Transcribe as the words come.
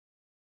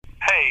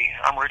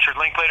I'm Richard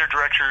Linklater,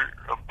 director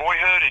of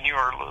Boyhood, and you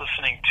are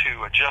listening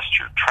to Adjust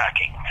Your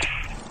Tracking.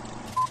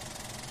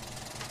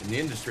 In the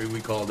industry,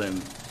 we call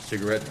them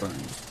cigarette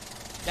burns.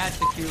 That's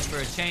the cue for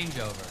a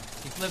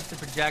changeover. He flips the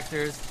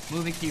projectors,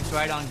 movie keeps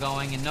right on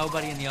going, and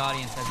nobody in the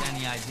audience has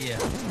any idea.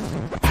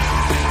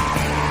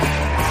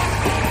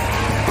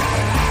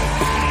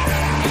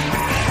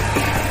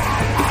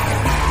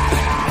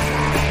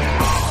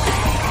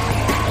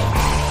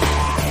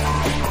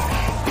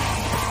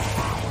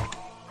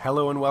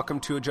 Hello and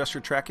welcome to Adjust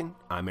Your Tracking.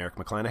 I'm Eric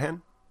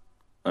McClanahan.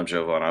 I'm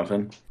Joe Von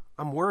Offen.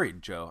 I'm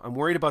worried, Joe. I'm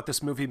worried about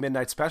this movie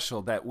Midnight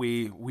Special that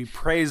we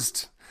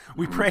praised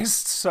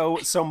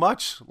so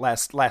much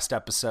last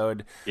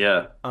episode.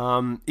 Yeah.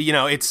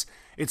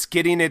 It's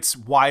getting its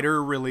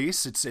wider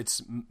release.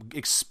 It's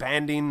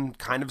expanding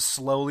kind of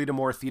slowly to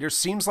more theaters.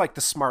 Seems like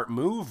the smart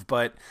move,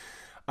 but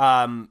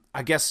I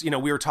guess we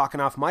were talking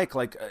off mic.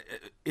 Like,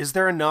 is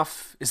there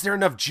enough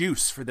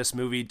juice for this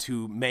movie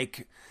to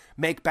make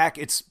back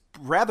its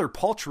rather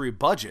paltry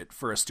budget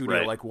for a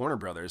studio like Warner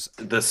Brothers?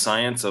 The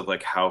science of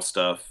like how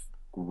stuff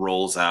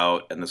rolls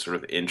out and the sort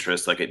of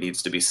interest, like it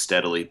needs to be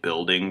steadily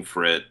building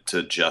for it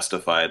to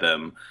justify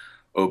them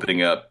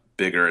opening up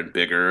bigger and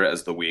bigger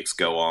as the weeks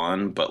go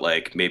on. But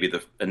like maybe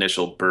the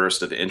initial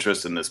burst of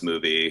interest in this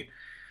movie,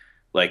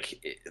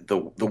 like the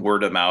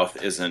word of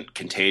mouth isn't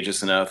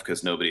contagious enough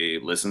because nobody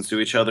listens to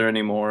each other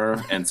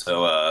anymore. And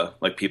so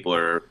like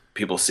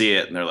people see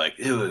it and they're like,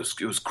 it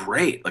was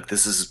great. Like,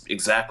 this is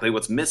exactly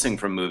what's missing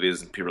from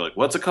movies. And people are like,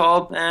 what's it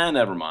called?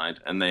 Never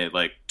mind. And they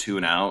like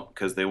tune out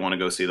because they want to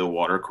go see the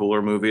water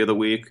cooler movie of the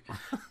week,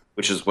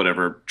 which is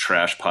whatever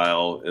trash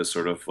pile is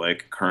sort of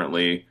like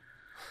currently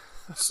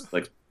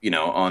like,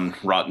 on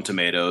Rotten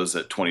Tomatoes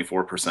at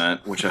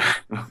 24%, which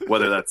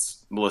whether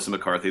that's Melissa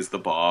McCarthy's The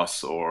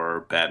Boss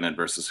or Batman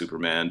versus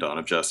Superman, Dawn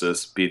of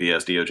Justice,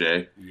 BVS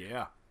DOJ.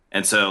 Yeah.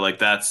 And so like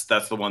that's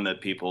the one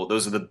that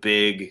those are the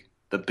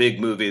big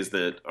movies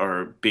that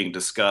are being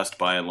discussed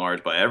by and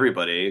large by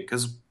everybody,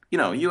 because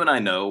you and I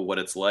know what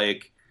it's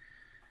like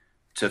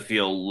to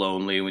feel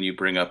lonely when you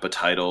bring up a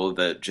title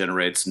that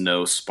generates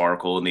no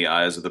sparkle in the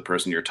eyes of the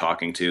person you're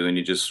talking to, and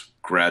you just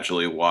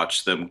gradually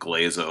watch them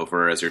glaze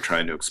over as you're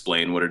trying to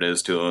explain what it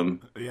is to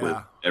them. Yeah. With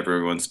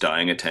everyone's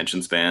dying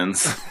attention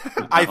spans.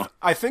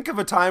 I think of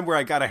a time where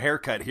I got a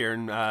haircut here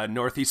in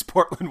Northeast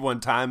Portland one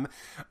time,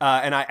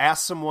 and I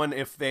asked someone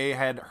if they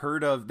had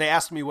heard of. They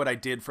asked me what I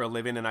did for a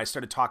living, and I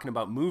started talking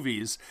about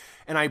movies,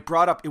 and I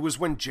brought up it was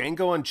when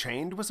Django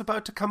Unchained was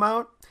about to come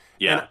out.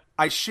 Yeah, and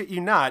I shit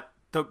you not.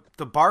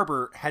 The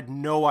barber had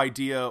no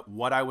idea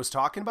what I was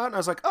talking about. And I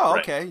was like, oh,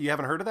 okay, you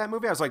haven't heard of that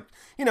movie? I was like,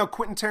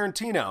 Quentin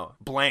Tarantino,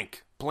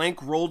 blank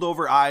rolled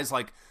over eyes.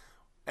 Like,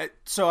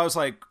 so I was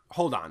like,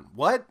 hold on,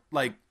 what?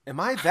 Like, am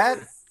I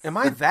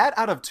that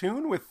out of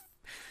tune with,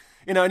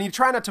 and you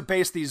try not to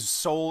base these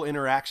soul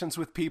interactions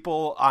with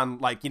people on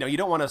like, you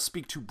don't want to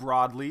speak too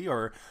broadly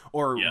or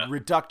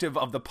reductive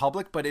of the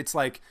public, but it's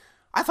like,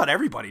 I thought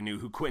everybody knew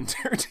who Quentin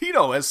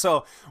Tarantino is.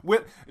 So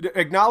with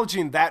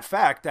acknowledging that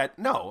fact that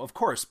no, of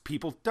course,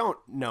 people don't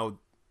know.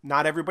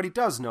 Not everybody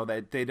does know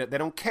that they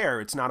don't care.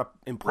 It's not an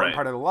important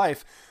part of their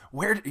life.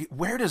 Where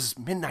does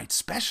Midnight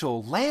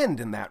Special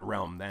land in that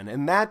realm then?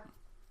 And that,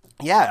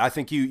 yeah, I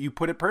think you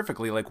put it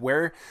perfectly. Like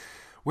where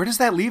does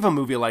that leave a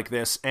movie like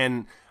this?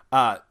 And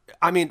I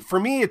mean,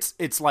 for me,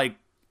 it's like,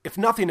 if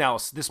nothing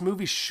else, this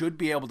movie should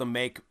be able to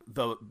make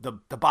the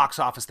box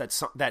office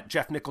that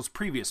Jeff Nichols'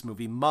 previous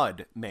movie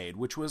Mud made,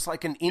 which was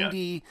like an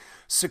indie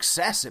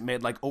success. It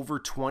made like over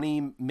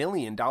 $20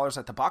 million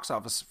at the box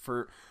office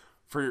for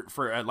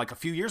like a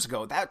few years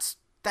ago. That's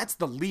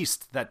the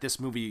least that this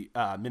movie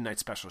Midnight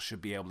Special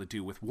should be able to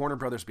do with Warner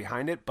Brothers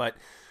behind it. But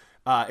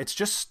it's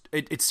just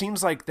it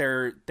seems like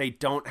they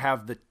don't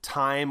have the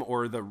time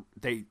or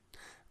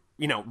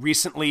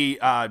recently,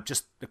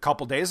 just a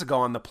couple days ago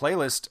on the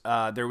playlist,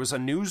 there was a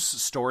news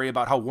story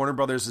about how Warner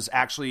Brothers is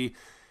actually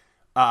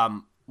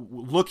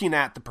looking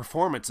at the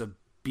performance of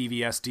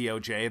BVS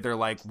DOJ. They're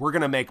like, we're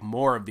going to make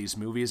more of these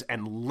movies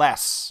and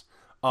less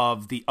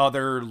of the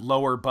other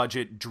lower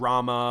budget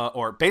drama,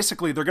 or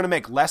basically they're going to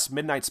make less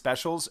Midnight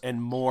Specials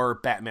and more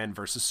Batman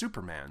versus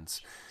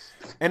Supermans.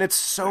 And it's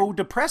so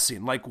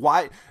depressing. Like,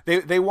 why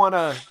they want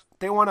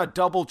to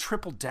double,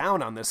 triple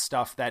down on this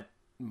stuff that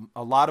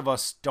a lot of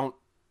us don't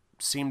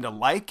seem to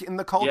like in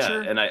the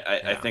culture. Yeah, and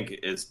I think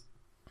it's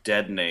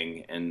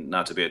deadening, and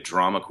not to be a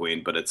drama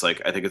queen, but it's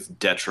like I think it's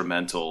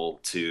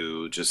detrimental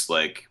to just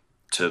like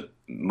to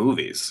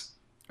movies.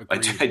 I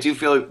do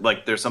feel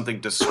like there's something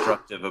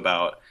destructive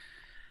about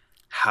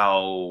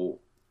how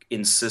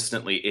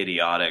insistently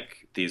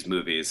idiotic these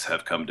movies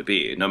have come to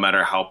be. No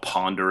matter how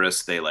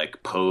ponderous they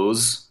like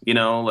pose,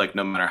 like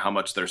no matter how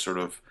much they're sort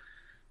of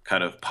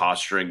kind of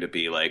posturing to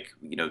be like,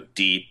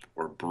 deep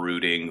or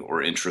brooding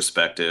or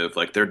introspective.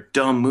 Like, they're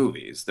dumb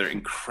movies. They're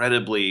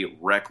incredibly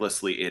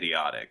recklessly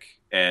idiotic.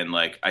 And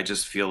like, I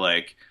just feel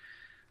like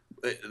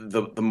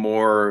the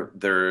more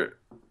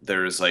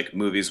there's like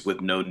movies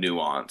with no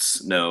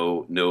nuance,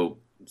 no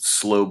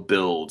slow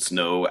builds,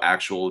 no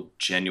actual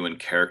genuine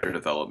character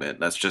development,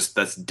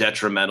 that's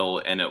detrimental,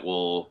 and it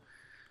will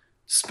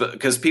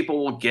because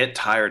people will get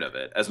tired of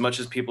it as much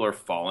as people are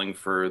falling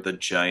for the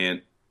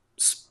giant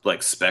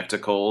like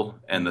spectacle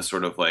and the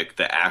sort of like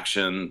the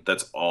action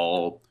that's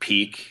all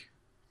peak,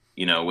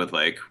 with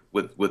like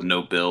with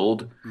no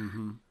build.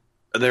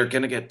 They're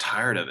gonna get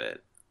tired of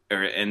it,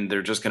 and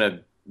they're just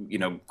gonna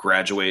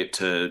graduate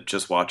to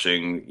just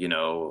watching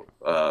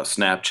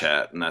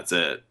Snapchat, and that's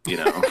it.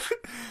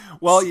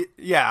 Well,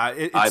 yeah,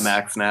 it's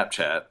IMAX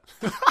Snapchat.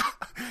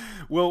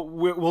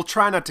 We'll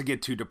try not to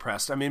get too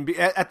depressed. I mean,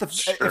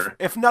 Sure.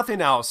 if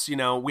nothing else,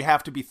 we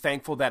have to be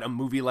thankful that a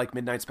movie like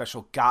Midnight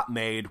Special got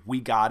made.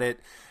 We got it.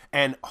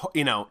 And,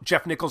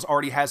 Jeff Nichols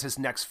already has his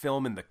next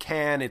film in the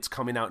can. It's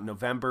coming out in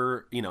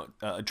November,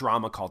 a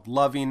drama called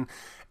Loving.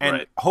 And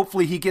Right.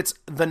 hopefully he gets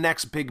the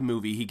next big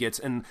movie he gets.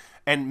 And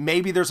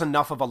maybe there's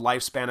enough of a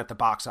lifespan at the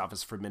box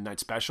office for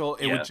Midnight Special.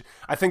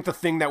 I think the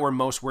thing that we're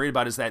most worried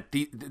about is that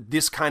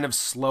this kind of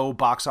slow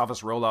box office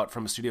rollout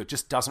from a studio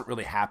just doesn't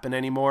really happen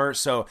anymore.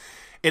 So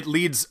it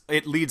leads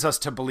us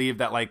to believe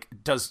that, like,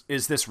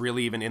 is this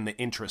really even in the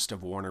interest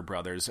of Warner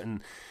Brothers?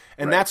 And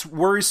Right. that's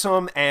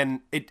worrisome.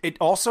 And it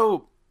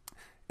also...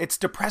 It's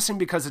depressing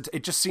because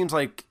it just seems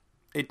like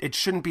it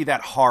shouldn't be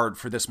that hard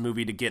for this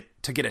movie to get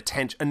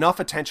enough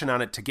attention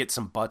on it to get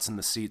some butts in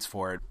the seats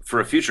for it. For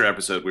a future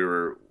episode, we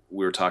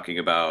were talking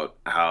about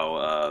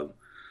how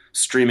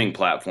streaming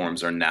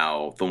platforms are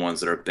now the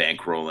ones that are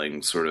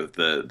bankrolling sort of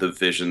the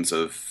visions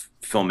of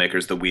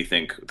filmmakers that we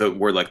think that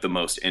we're like the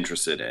most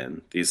interested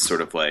in. These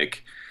sort of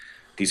like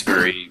these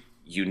very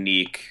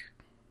unique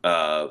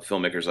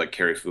filmmakers like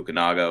Cary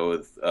Fukunaga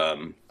with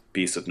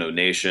Beasts of No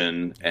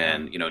Nation,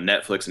 and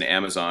Netflix and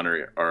Amazon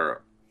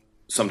are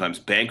sometimes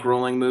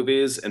bankrolling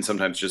movies and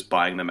sometimes just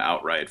buying them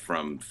outright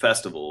from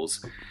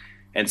festivals.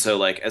 And so,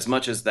 like, as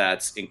much as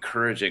that's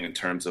encouraging in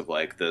terms of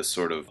like the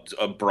sort of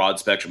a broad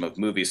spectrum of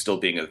movies still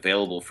being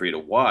available for you to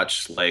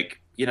watch, like,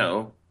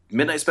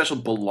 Midnight Special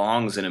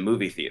belongs in a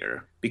movie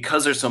theater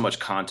because there's so much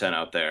content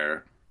out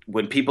there.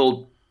 When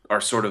people are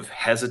sort of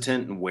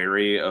hesitant and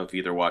wary of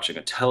either watching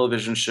a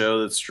television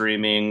show that's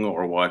streaming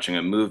or watching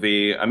a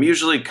movie, I'm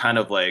usually kind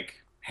of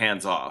like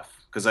hands off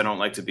because I don't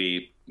like to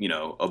be,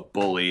 a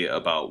bully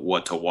about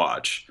what to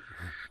watch.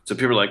 So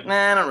people are like,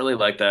 nah, I don't really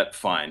like that.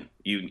 Fine.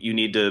 You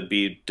need to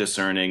be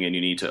discerning and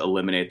you need to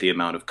eliminate the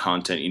amount of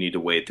content you need to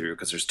wade through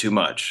because there's too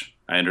much.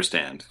 I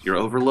understand. You're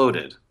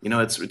overloaded.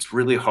 It's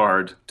really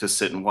hard to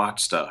sit and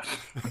watch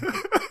stuff.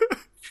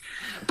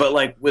 But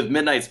like with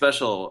Midnight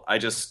Special, I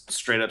just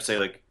straight up say,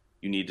 like,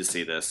 you need to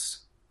see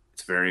this.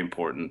 It's very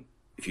important.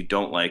 If you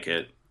don't like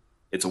it,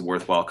 it's a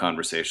worthwhile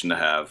conversation to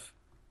have,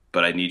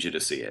 but I need you to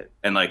see it.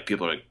 And like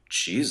people are like,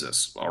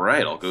 Jesus, all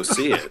right, I'll go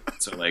see it.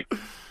 So like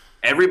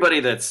everybody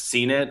that's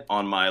seen it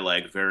on my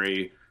like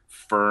very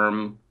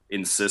firm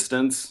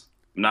insistence,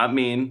 I'm not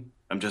mean.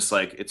 I'm just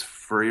like, it's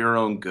for your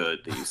own good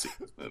that you see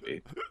this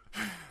movie.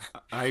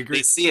 I agree.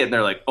 They see it and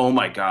they're like, oh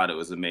my God, it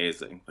was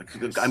amazing. Like,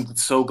 I'm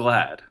so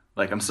glad.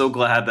 Like, I'm so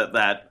glad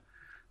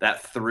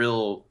that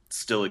thrill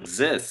still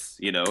exists,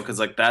 because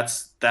like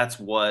that's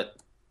what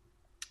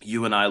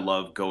you and I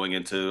love going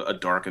into a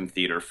darkened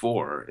theater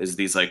for, is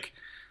these like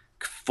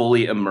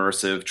fully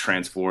immersive,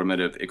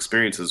 transformative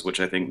experiences,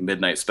 which I think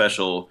Midnight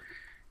Special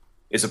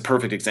is a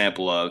perfect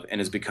example of and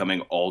is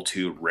becoming all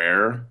too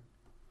rare.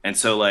 And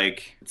so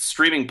like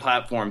streaming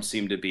platforms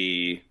seem to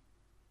be,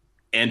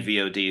 and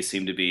VOD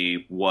seem to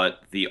be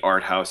what the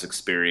art house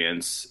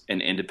experience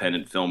and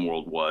independent film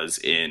world was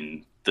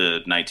in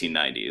the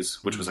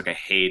 1990s, which was like a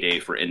heyday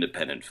for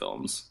independent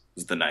films.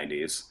 It was the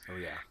 90s. Oh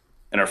yeah.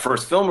 And our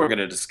first film we're going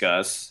to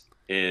discuss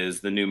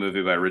is the new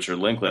movie by Richard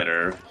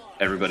Linklater,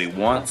 Everybody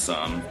Wants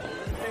Some.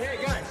 Hey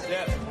guys,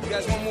 you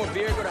guys want more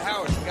beer? Go to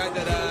Howard's. The guy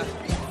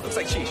that looks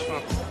like Cheech. Come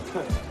on.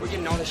 We're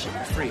getting all this shit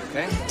for free,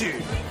 okay?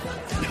 Dude,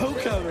 no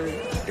cover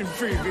and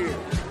free beer.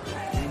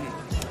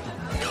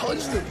 College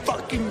is the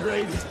fucking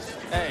greatest.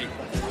 Hey,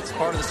 it's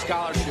part of the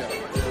scholarship.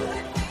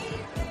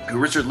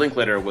 Richard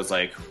Linklater was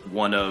like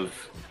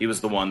he was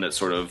the one that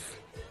sort of,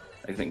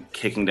 I think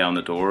kicking down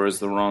the door is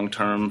the wrong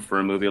term for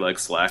a movie like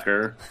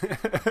Slacker.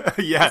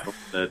 Yeah.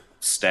 That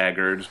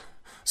staggered.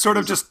 Sort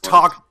of just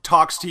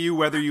talks to you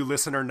whether you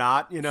listen or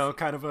not,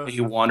 kind of a... He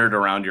wandered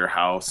around your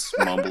house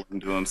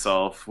mumbling to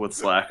himself with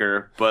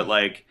Slacker. But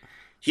like,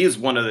 he's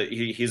one of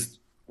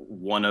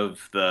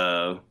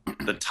the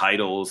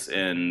titles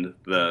in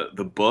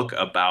the book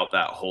about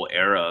that whole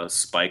era,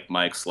 Spike,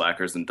 Mike,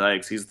 Slackers, and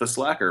Dykes. He's the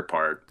Slacker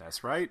part.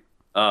 That's right.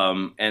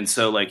 And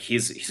so like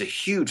he's a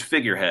huge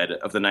figurehead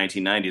of the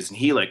 1990s, and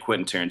he, like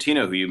Quentin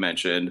Tarantino, who you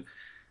mentioned,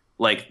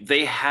 like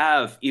they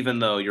have, even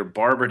though your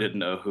barber didn't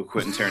know who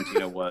Quentin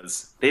Tarantino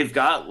was, they've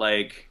got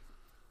like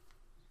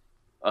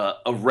a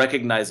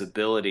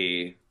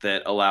recognizability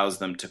that allows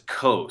them to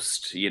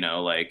coast,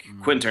 like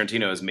Quentin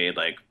Tarantino has made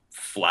like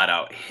flat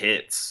out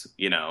hits,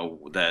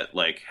 that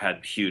like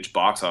had huge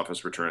box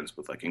office returns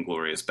with like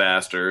Inglourious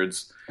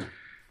Bastards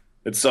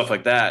and stuff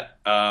like that.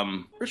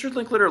 Richard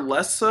Linklater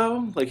less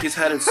so. Like he's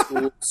had his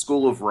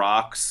school of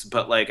rocks,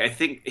 but like I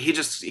think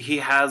he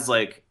has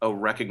like a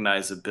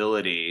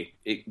recognizability.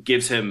 It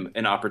gives him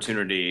an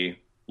opportunity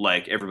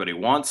like Everybody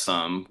Wants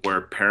Some,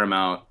 where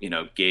Paramount,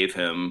 gave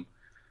him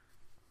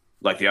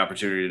like the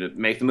opportunity to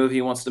make the movie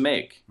he wants to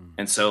make.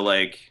 And so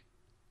like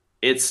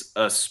it's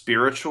a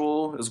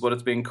spiritual, is what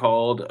it's being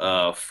called,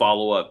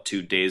 follow-up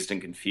to Dazed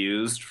and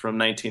Confused from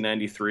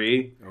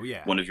 1993. Oh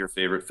yeah, one of your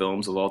favorite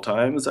films of all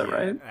time. Is that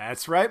right?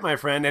 That's right, my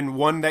friend, and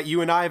one that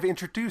you and I have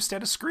introduced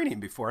at a screening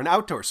before, an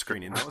outdoor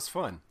screening. That was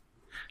fun.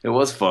 It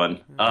was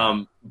fun.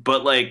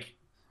 But like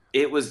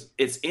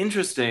it's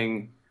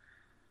interesting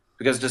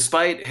because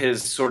despite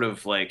his sort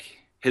of like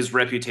his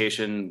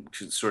reputation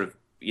sort of,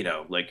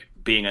 like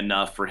being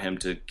enough for him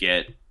to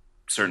get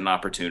certain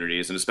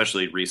opportunities, and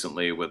especially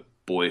recently with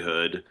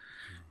Boyhood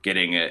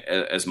getting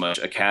as much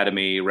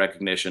Academy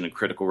recognition and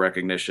critical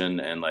recognition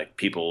and like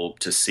people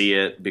to see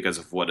it because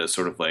of what a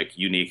sort of like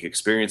unique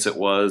experience it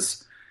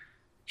was.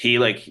 He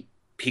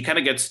kind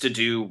of gets to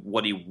do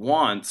what he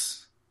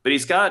wants, but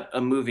he's got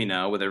a movie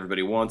now with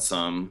Everybody Wants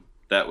Some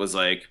that was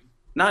like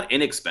not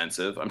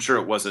inexpensive. I'm sure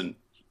it wasn't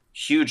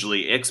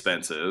hugely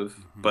expensive,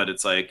 but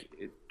it's like,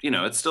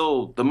 it's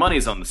still, the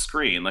money's on the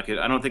screen. Like,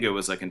 I don't think it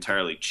was like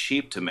entirely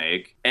cheap to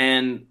make.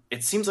 And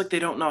it seems like they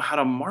don't know how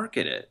to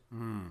market it.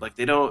 Like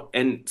they don't.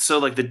 And so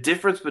like the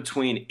difference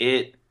between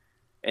it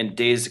and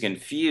Dazed and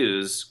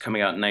Confused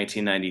coming out in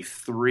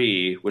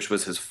 1993, which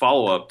was his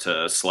follow-up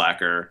to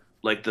Slacker,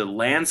 like the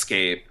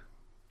landscape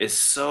is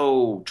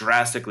so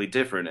drastically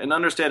different, and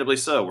understandably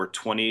so. We're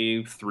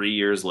 23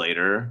 years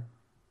later.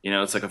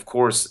 It's like, of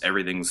course,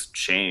 everything's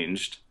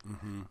changed.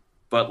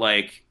 But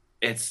like,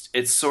 it's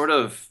sort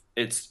of,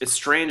 it's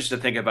strange to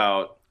think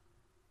about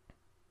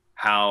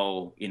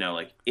how,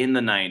 like in the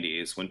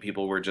 90s when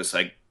people were just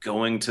like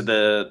going to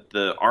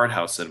the art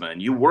house cinema,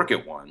 and you work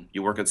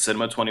at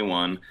Cinema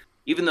 21,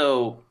 even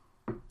though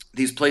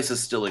these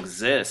places still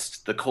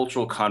exist, the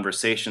cultural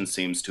conversation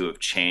seems to have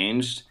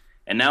changed.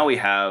 And now we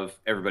have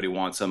Everybody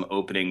Wants Some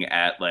opening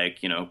at like,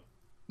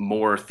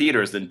 more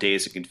theaters than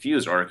Dazed and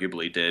Confused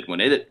arguably did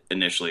when it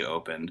initially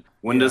opened.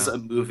 When does a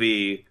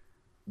movie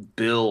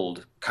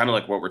build, kind of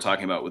like what we're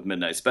talking about with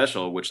Midnight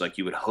Special, which like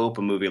you would hope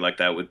a movie like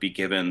that would be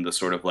given the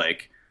sort of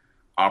like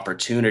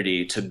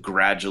opportunity to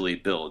gradually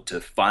build,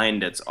 to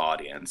find its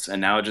audience. And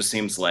now it just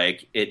seems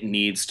like it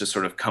needs to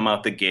sort of come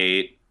out the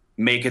gate,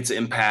 make its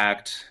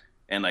impact,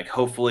 and like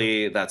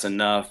hopefully that's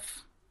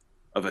enough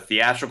of a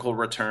theatrical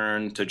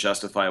return to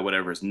justify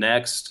whatever's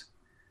next.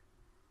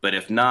 But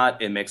if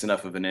not, it makes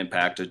enough of an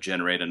impact to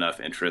generate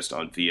enough interest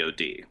on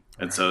VOD.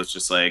 And so it's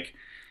just like,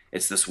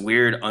 it's this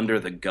weird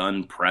under the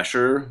gun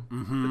pressure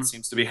that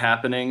seems to be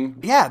happening.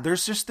 Yeah,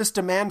 there's just this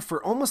demand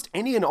for almost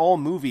any and all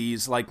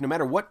movies, like no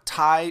matter what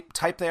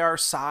type they are,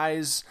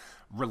 size,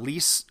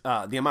 release,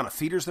 the amount of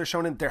theaters they're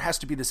shown in, there has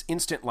to be this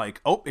instant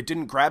like, oh, it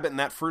didn't grab it in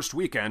that first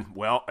weekend.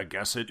 Well, I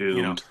guess it,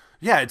 doomed.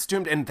 Yeah, it's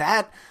doomed. And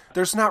that,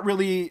 there's not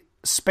really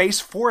space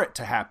for it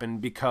to happen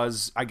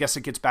because I guess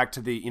it gets back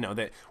to the,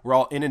 that we're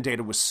all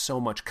inundated with so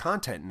much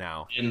content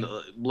now. And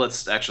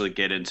let's actually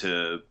get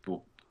into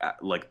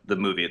like the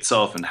movie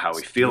itself and how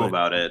we feel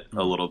about it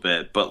a little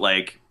bit. But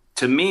like,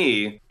 to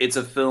me, it's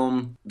a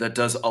film that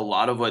does a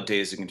lot of what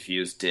Dazed and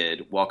Confused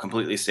did while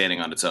completely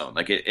standing on its own.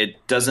 Like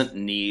it doesn't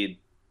need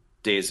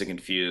Dazed and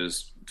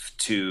Confused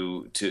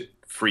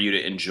for you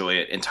to enjoy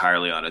it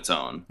entirely on its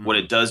own. What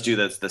it does do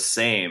that's the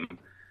same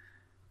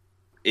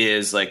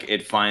is like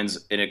it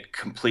finds in a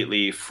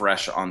completely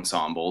fresh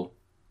ensemble.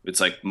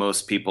 It's like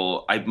most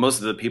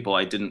of the people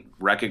I didn't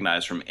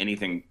recognize from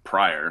anything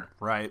prior.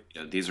 Right.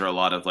 These are a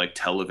lot of like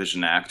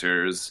television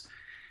actors,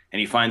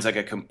 and he finds like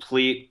a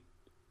complete,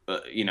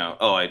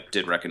 I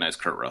did recognize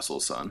Kurt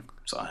Russell's son.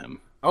 Saw him.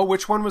 Oh,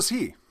 which one was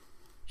he?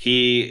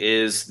 He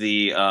is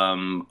the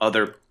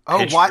other.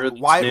 Oh,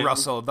 Wyatt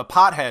Russell, the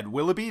pothead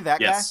Willoughby,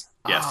 that guy? Yes.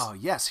 Oh,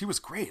 yes, he was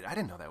great. I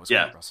didn't know that was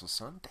Kurt Russell's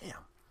son. Damn.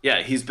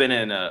 Yeah, he's been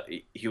in.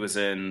 He was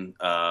in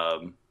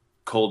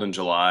Cold in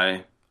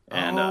July,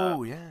 and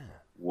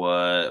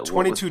what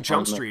 22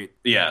 Jump Street.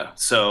 Yeah.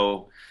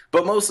 So,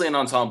 but mostly an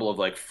ensemble of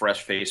like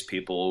fresh-faced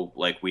people,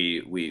 like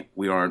we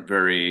aren't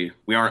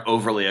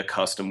overly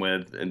accustomed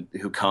with, and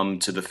who come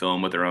to the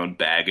film with their own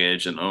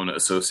baggage and own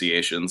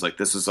associations. Like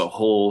this is a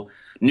whole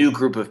new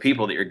group of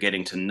people that you're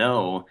getting to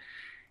know,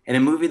 in a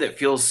movie that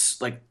feels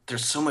like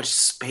there's so much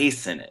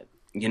space in it.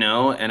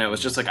 And it was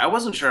just like, I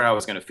wasn't sure how I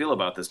was going to feel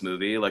about this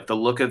movie. Like the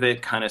look of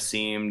it kind of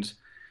seemed,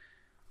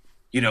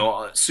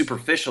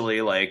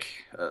 superficially like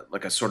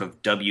a sort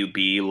of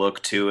WB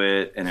look to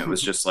it. And it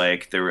was just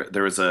like, there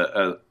was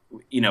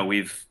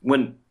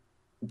when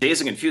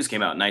Dazed and Confused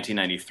came out in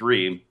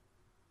 1993,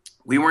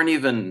 we weren't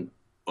even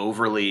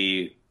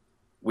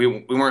we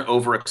weren't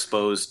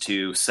overexposed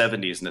to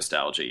 70s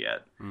nostalgia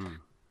yet.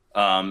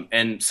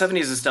 And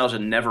 70s nostalgia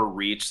never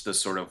reached the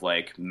sort of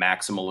like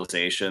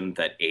maximalization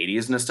that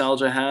 80s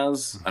nostalgia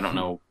has. I don't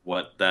know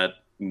what that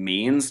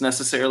means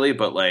necessarily,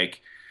 but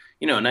like,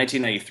 in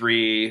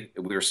 1993,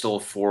 we were still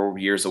 4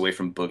 years away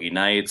from Boogie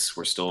Nights.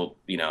 We're still,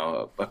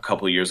 a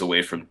couple years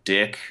away from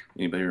Dick.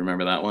 Anybody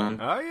remember that one?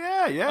 Oh,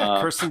 yeah.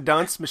 Kirsten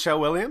Dunst, Michelle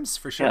Williams,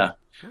 for sure. Yeah.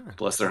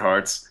 Bless their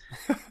hearts.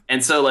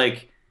 And so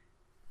like,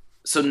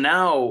 so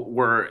now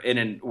we're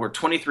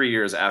 23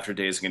 years after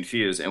Days of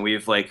Confused, and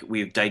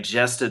we've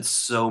digested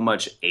so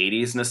much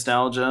 80s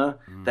nostalgia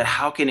that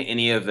how can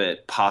any of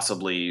it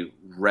possibly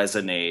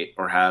resonate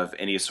or have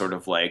any sort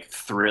of like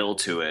thrill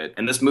to it?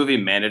 And this movie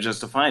manages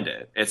to find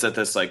it. It's at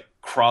this like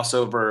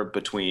crossover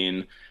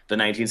between the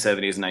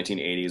 1970s and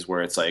 1980s,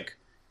 where it's like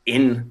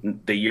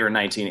in the year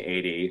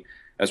 1980,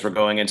 as we're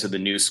going into the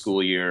new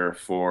school year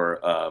for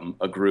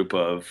a group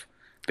of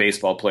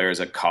baseball players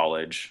at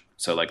college.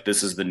 So like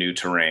this is the new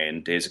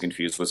terrain. Days of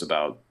Confused was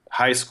about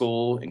high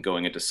school and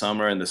going into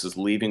summer, and this is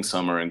leaving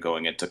summer and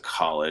going into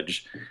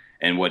college.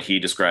 And what he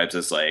describes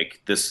as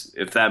like this,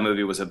 if that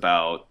movie was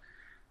about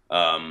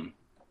kind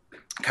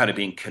of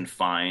being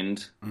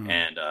confined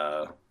and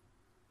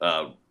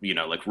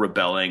like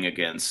rebelling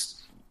against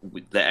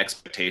the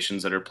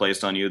expectations that are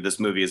placed on you, this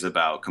movie is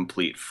about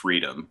complete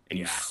freedom, and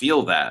you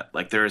feel that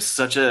like there was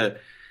such a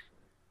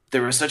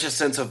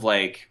sense of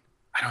like,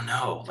 I don't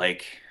know,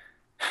 like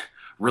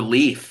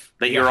relief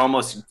that you're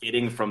almost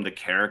getting from the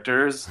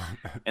characters.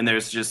 And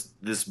there's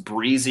just this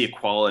breezy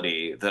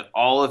quality that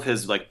all of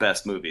his like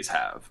best movies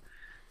have,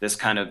 this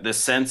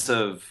sense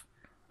of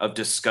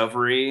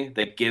discovery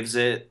that gives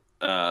it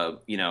a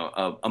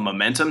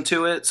momentum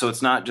to it. So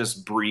it's not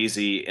just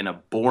breezy in a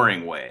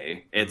boring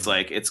way. It's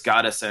like it's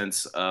got a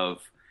sense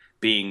of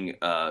being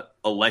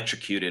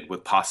electrocuted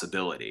with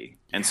possibility.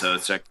 And so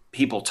it's like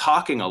people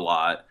talking a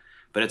lot,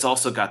 but it's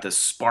also got this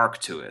spark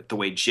to it, the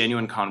way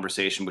genuine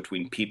conversation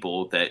between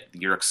people that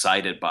you're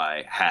excited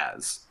by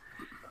has.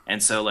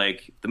 And so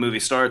like the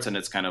movie starts and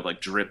it's kind of like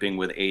dripping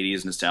with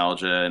 80s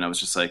nostalgia. And I was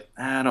just like,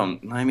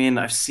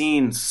 I've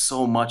seen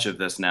so much of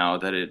this now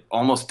that it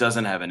almost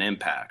doesn't have an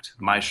impact.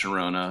 My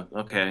Sharona.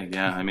 Okay.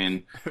 Yeah.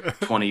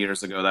 20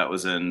 years ago that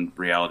was in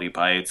Reality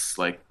Bites.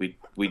 Like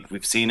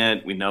we've seen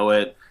it. We know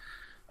it.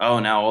 Oh,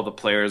 now all the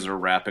players are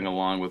rapping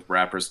along with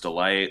Rapper's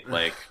Delight.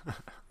 Like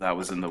that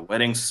was in The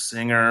Wedding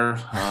Singer.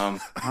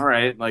 All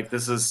right. Like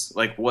this is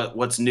like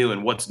what's new,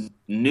 and what's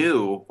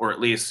new, or at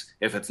least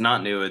if it's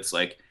not new, it's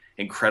like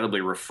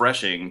incredibly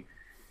refreshing,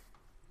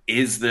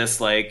 is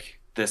this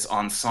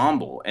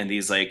ensemble and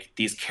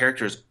these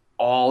characters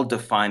all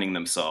defining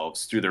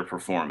themselves through their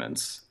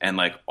performance. And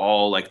like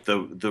all like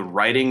the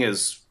writing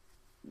is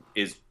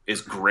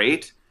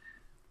great,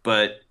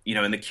 but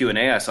in the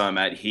Q&A I saw him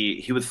at,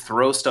 he would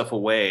throw stuff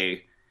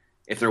away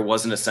if there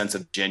wasn't a sense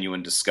of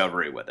genuine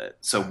discovery with it.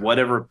 So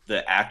whatever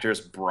the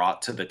actors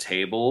brought to the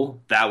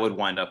table, that would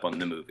wind up on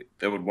the movie,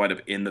 that would wind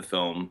up in the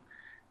film.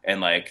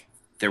 And like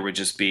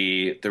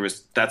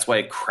that's why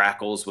it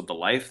crackles with the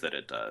life that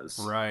it does.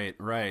 Right.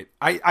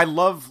 I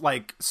love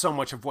like so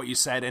much of what you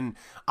said, and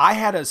I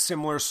had a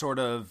similar sort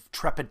of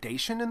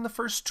trepidation in the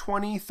first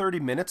 20-30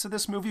 minutes of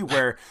this movie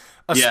where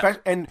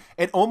and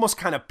it almost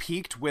kind of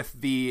peaked with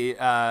the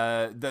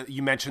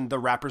you mentioned the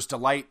Rapper's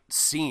Delight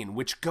scene,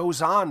 which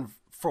goes on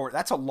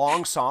that's a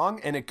long song,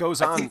 and it goes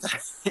on.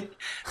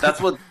 That's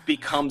what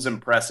becomes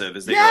impressive,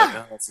 is that you're like,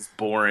 oh, this is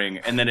boring,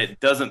 and then it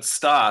doesn't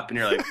stop, and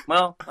you're like,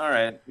 well, all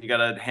right, you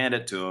gotta hand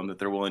it to them that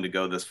they're willing to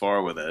go this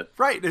far with it.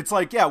 Right. It's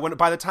like, when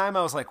by the time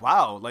I was like,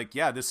 wow, like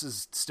this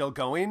is still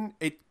going.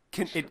 It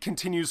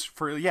continues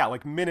for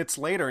like minutes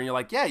later, and you're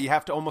like, you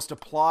have to almost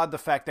applaud the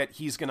fact that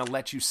he's gonna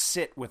let you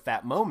sit with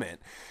that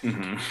moment.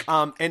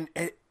 And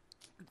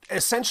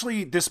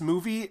essentially, this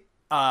movie.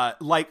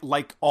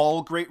 Like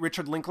all great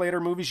Richard Linklater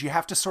movies, you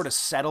have to sort of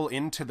settle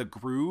into the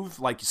groove,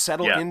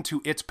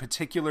 into its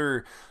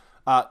particular,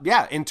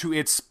 into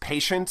its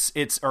patience,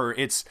 its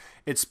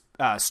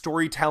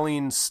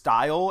storytelling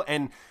style.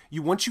 And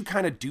once you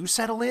kind of do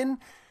settle in,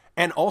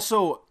 and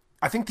also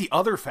I think the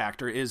other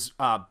factor is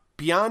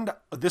beyond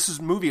this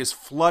movie is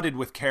flooded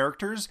with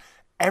characters.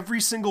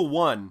 Every single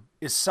one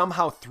is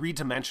somehow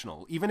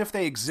three-dimensional. Even if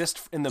they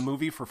exist in the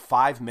movie for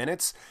 5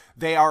 minutes,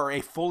 they are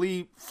a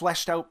fully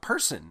fleshed out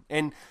person.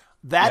 And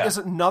that is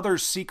another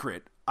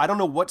secret. I don't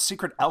know what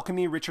secret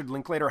alchemy Richard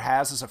Linklater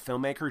has as a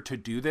filmmaker to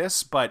do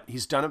this, but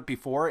he's done it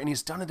before, and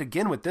he's done it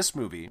again with this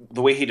movie.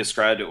 The way he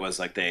described it was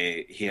like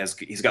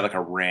he's got like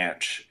a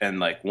ranch, and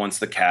like once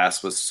the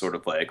cast was sort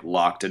of like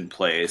locked in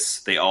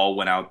place, they all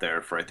went out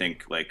there for I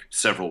think like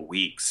several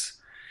weeks.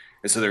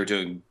 And so they were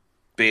doing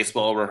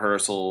baseball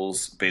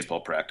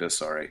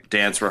practice,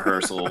 dance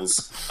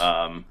rehearsals,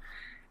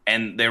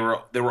 and they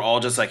were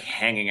all just like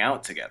hanging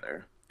out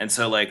together. And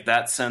so like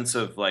that sense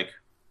of like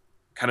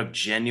kind of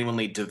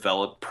genuinely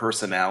developed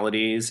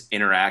personalities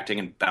interacting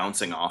and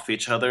bouncing off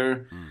each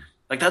other,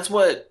 like that's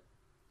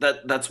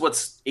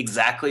what's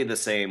exactly the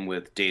same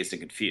with Dazed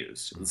and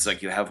Confused. It's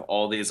like you have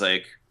all these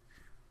like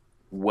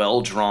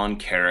well-drawn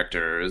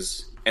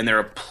characters, and they're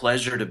a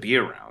pleasure to be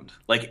around.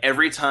 Like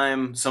every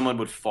time someone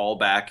would fall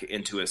back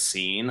into a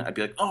scene, I'd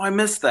be like, oh, I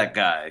missed that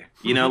guy.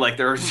 Like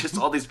there are just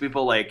all these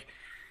people, like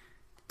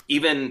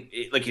even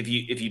like if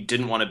you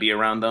didn't want to be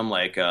around them,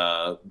 like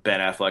Ben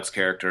Affleck's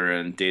character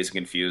in Dazed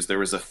and Confused, there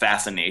was a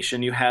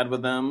fascination you had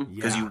with them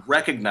because you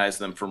recognized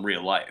them from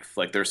real life.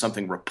 Like there's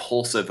something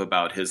repulsive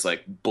about his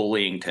like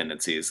bullying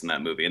tendencies in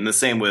that movie. And the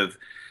same with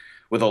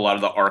a lot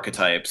of the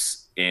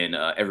archetypes in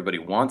Everybody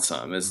Wants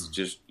Some is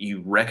just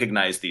you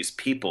recognize these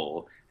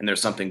people and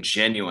there's something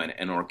genuine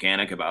and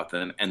organic about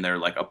them, and they're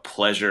like a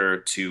pleasure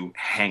to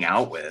hang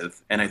out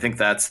with. And I think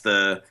that's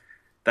the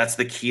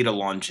key to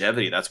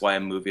longevity. That's why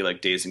a movie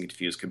like Dazed and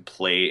Confused could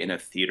play in a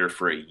theater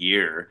for a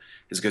year,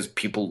 is because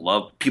people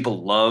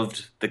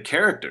loved the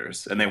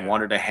characters and they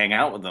wanted to hang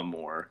out with them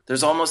more.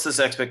 There's almost this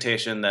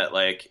expectation that,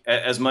 like,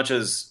 as much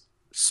as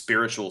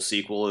spiritual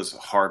sequel is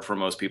hard for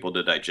most people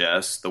to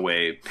digest, the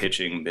way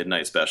pitching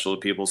Midnight Special to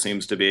people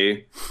seems to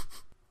be,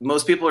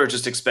 most people are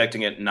just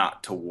expecting it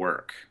not to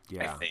work.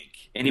 I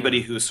think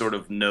anybody who sort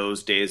of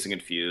knows Dazed and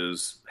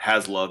Confused,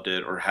 has loved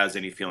it, or has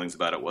any feelings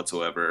about it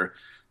whatsoever,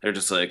 they're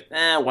just like,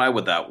 why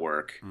would that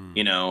work?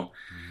 You know?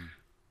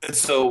 And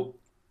so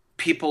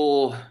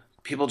people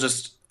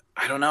just,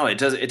 I don't know. It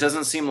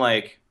doesn't seem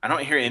like, I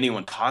don't hear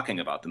anyone talking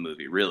about the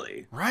movie,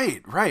 really.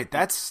 Right.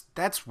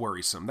 That's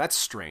worrisome. That's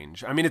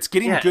strange. I mean, it's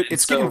getting good.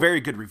 It's getting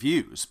very good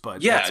reviews,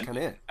 but that's kind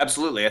of it.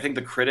 Absolutely. I think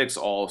the critics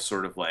all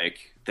sort of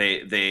like,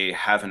 they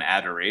have an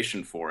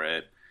adoration for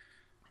it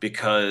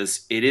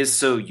because it is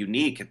so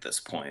unique at this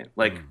point.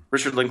 Like,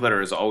 Richard Linklater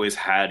has always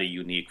had a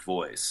unique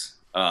voice.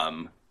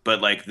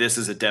 But like, this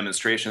is a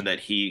demonstration that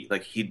he's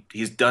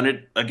done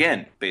it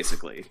again,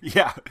 basically.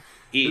 Yeah.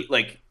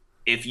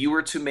 If you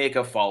were to make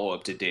a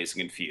follow-up to Dazed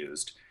and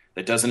Confused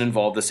that doesn't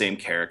involve the same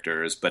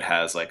characters but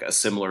has like a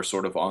similar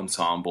sort of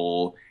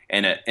ensemble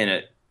and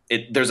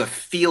there's a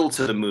feel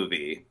to the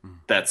movie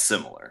that's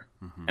similar.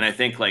 And I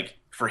think, like,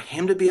 for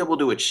him to be able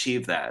to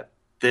achieve that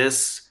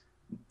this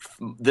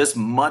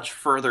much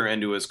further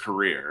into his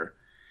career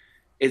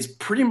is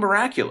pretty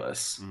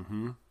miraculous.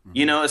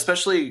 You know,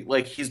 especially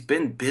like he's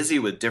been busy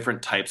with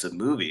different types of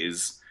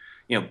movies.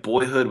 You know,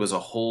 Boyhood was a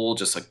whole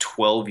just like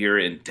 12-year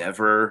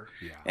endeavor,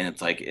 and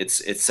it's like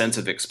its sense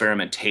of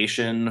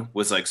experimentation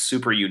was like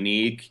super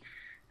unique,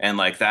 and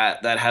like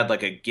that had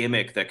like a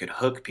gimmick that could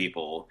hook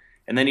people.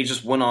 And then he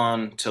just went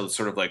on to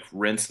sort of like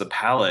rinse the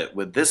palette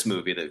with this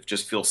movie that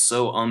just feels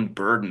so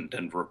unburdened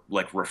and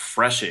like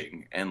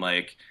refreshing, and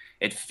like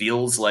it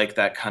feels like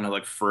that kind of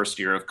like first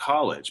year of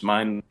college.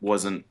 Mine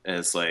wasn't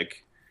as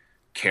like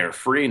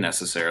carefree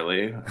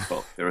necessarily. I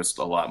felt there was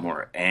a lot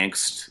more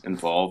angst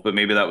involved, but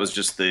maybe that was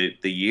just the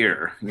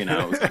year, you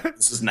know.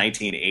 This is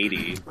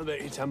 1980. I'll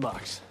bet you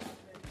 $10.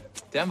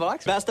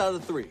 $10? Best out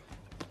of the three.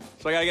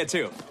 So I gotta get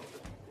two.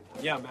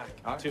 Yeah,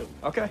 Mac. Two.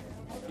 Okay.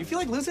 You feel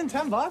like losing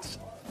 $10?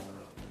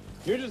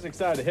 You're just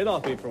excited to hit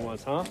off me for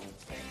once, huh?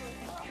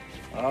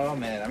 Oh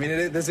man, I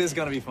mean, this is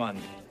gonna be fun.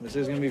 This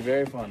is gonna be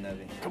very fun,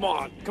 Nevy. Come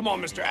on,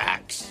 Mr.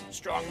 Axe.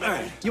 Strong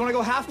man. Do you wanna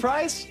go half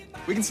price?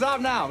 We can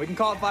stop now. We can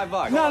call it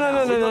 $5.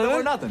 No.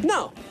 Or nothing.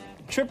 No.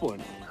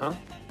 Tripling, huh?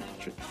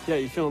 Yeah,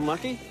 you feeling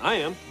lucky? I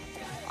am.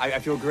 I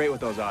feel great with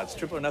those odds.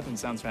 Triple or nothing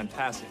sounds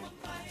fantastic.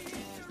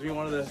 It's gonna be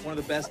one of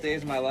the best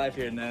days of my life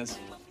here, Nez.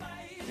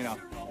 You know,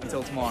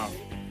 until tomorrow.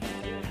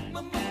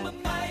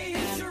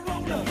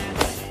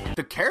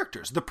 The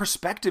characters, the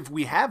perspective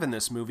we have in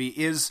this movie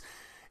is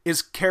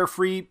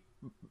carefree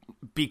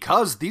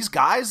because these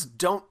guys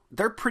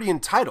they're pretty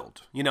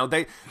entitled. You know,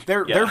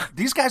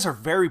 these guys are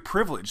very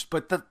privileged,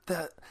 but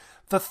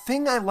the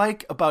thing I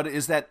like about it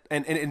is that,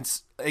 and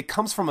it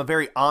comes from a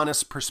very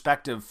honest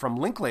perspective from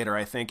Linklater,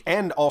 I think,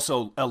 and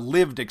also a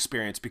lived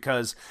experience,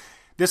 because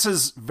this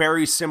is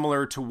very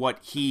similar to what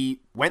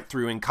he went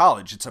through in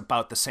college. It's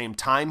about the same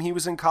time he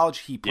was in college.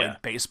 He played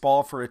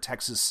baseball for a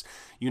Texas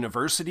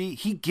university.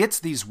 He gets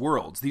these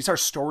worlds. These are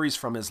stories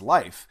from his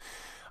life.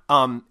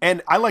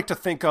 And I like to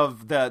think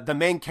of the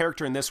main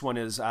character in this one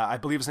is, I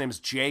believe his name is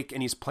Jake,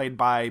 and he's played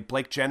by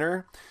Blake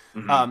Jenner,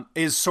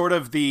 is sort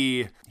of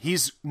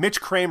he's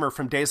Mitch Kramer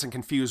from Dazed and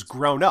Confused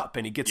grown up,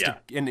 and he gets to,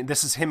 and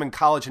this is him in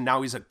college, and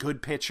now he's a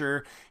good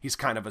pitcher. He's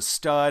kind of a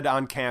stud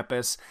on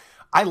campus.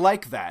 I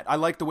like that. I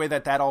like the way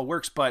that all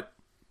works, but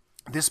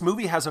this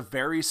movie has a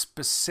very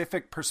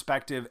specific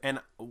perspective,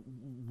 and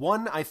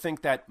one I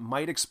think that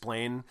might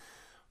explain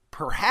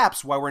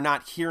perhaps why we're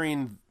not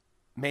hearing,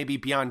 maybe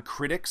beyond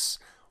critics,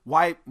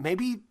 why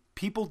maybe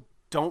people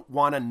don't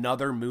want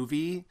another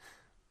movie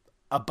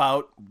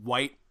about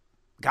white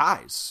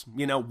guys,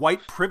 you know,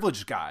 white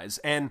privileged guys.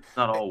 And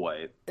not all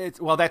white.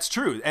 Well, that's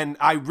true. And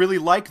I really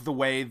like the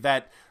way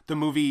that the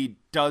movie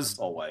does.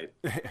 All white.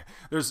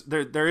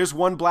 There is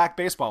one black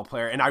baseball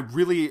player, and I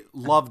really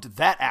loved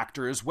that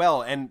actor as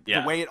well. And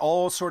the way it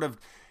all sort of,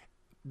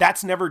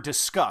 that's never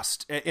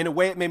discussed. In a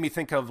way, it made me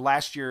think of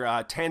last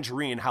year,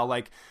 Tangerine, how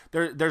like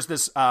there's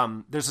this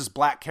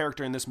black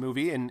character in this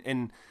movie,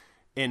 and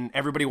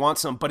Everybody Wants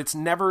Some, but it's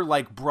never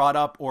like brought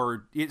up,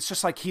 or it's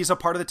just like he's a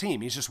part of the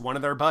team. He's just one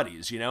of their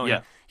buddies, you know.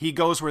 And he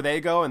goes where they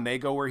go, and they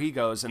go where he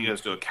goes. And he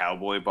goes to a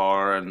cowboy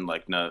bar, and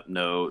like no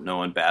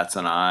one bats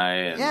an eye.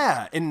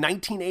 And in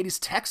 1980s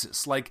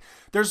Texas, like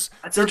that's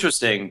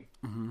interesting.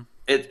 Mm-hmm.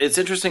 It's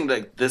interesting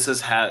that this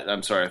has had.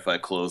 I'm sorry if I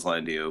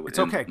clotheslined you. It's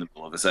okay in the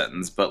middle of a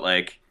sentence, but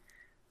like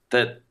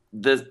that.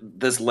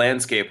 This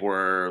landscape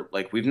where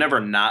like we've never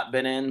not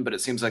been in, but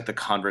it seems like the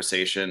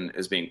conversation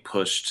is being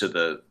pushed to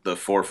the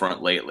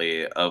forefront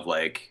lately of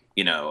like,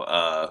 you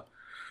know,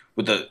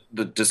 with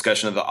the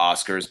discussion of the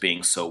Oscars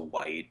being so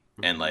white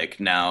And like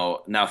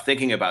now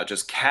thinking about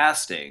just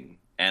casting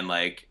and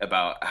like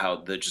about how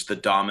the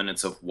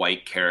dominance of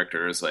white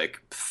characters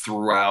like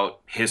throughout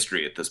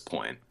history at this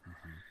point.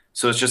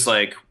 So it's just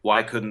like,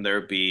 why couldn't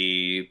there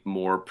be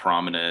more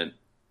prominent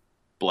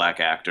black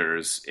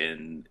actors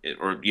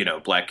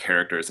black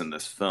characters in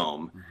this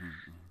film?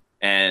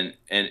 And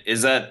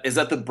is that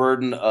the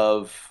burden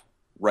of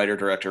writer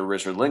director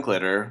Richard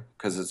Linklater?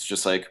 Because it's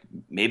just like,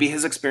 maybe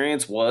his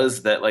experience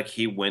was that like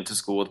he went to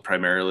school with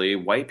primarily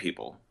white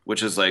people,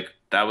 which is like,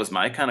 that was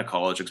my kind of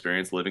college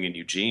experience living in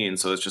Eugene.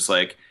 So it's just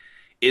like,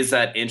 is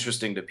that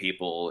interesting to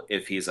people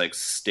if he's like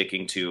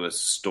sticking to a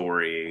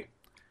story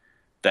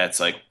that's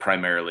like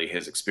primarily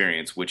his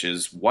experience, which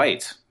is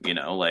white,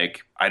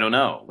 like, I don't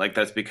know. Like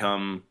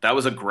that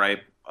was a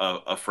gripe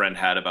a friend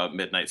had about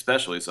Midnight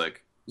Special. He's like,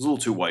 it was a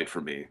little too white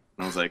for me. And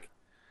I was like,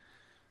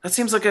 that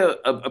seems like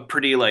a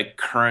pretty like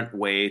current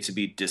way to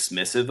be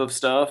dismissive of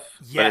stuff.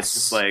 Yes. But it's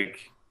just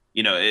like,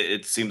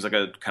 it seems like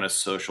a kind of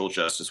social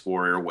justice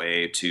warrior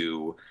way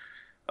to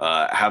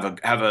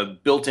have a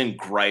built-in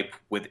gripe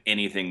with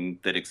anything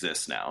that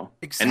exists now.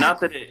 Exactly. And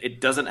not that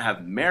it doesn't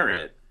have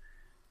merit,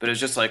 but it's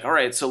just like, all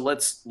right, so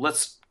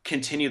let's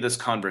continue this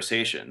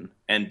conversation.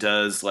 And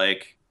does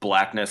like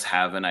blackness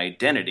have an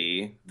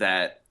identity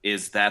that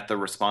the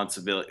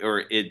responsibility,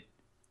 or it?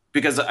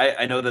 Because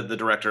I know that the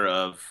director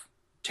of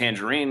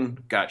Tangerine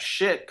got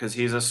shit because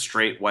he's a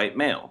straight white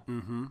male,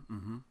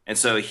 and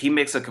so he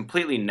makes a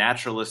completely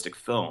naturalistic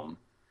film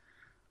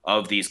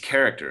of these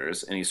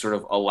characters, and he sort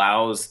of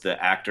allows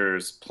the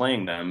actors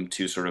playing them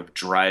to sort of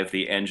drive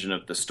the engine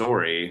of the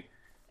story.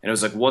 And it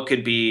was like, what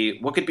could be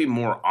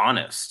more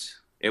honest?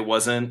 It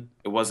wasn't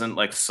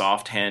like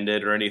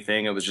soft-handed or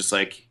anything. It was just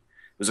like, it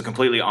was a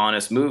completely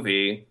honest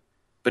movie,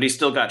 but he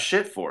still got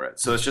shit for it.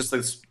 So it's just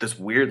this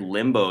weird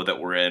limbo that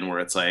we're in, where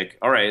it's like,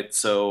 all right,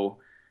 so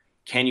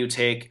can you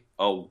take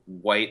a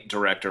white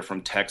director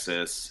from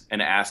Texas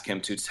and ask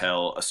him to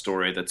tell a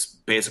story that's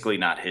basically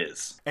not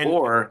his?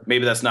 Or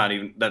maybe that's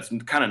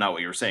kind of not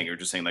what you were saying. You're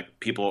just saying like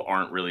people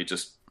aren't really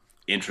just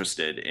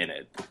interested in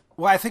it.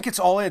 Well, I think it's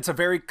a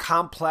very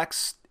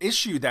complex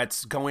issue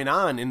that's going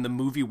on in the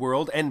movie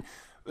world. And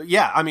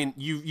yeah, I mean,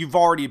 you've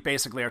already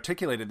basically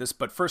articulated this,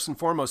 but first and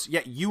foremost,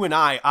 you and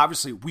I,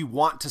 obviously, we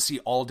want to see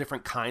all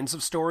different kinds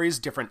of stories,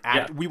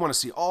 we want to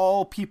see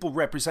all people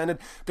represented.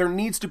 There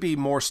needs to be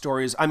more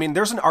stories. I mean,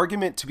 there's an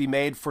argument to be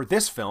made for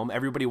this film,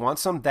 Everybody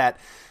Wants Some, that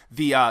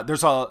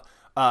there's an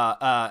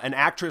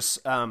actress,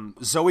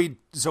 Zoe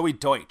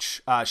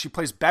Deutsch. She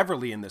plays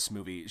Beverly in this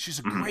movie. She's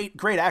a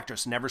great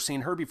actress. Never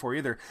seen her before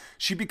either.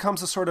 She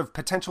becomes a sort of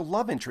potential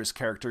love interest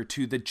character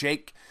to the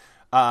Jake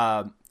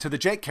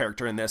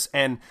character in this.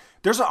 And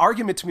there's an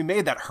argument to be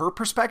made that her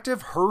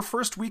perspective, her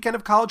first weekend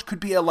of college,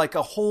 could be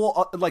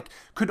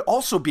could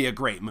also be a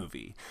great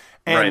movie.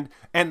 And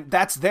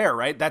that's there,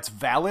 right? That's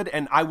valid.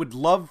 And I would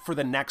love for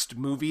the next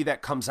movie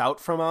that comes out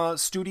from a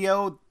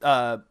studio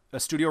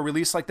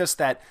release like this,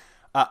 that's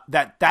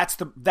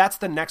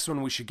the next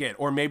one we should get.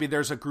 Or maybe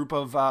there's a group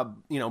of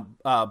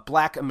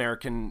Black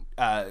American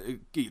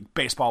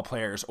baseball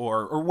players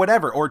or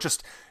whatever, or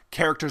just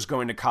characters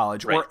going to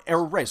college,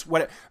 or race.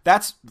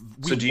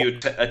 So do you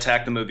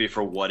attack the movie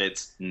for what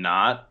it's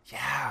not?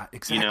 Yeah,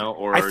 exactly.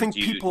 Or I think do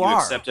you people are.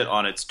 Accept it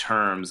on its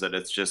terms, that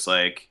it's just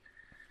like,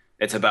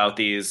 it's about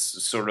these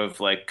sort of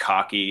like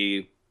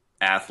cocky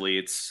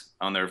athletes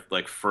on their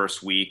like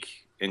first week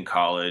in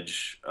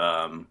college,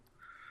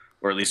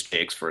 or at least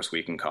Jake's first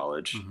week in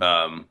college.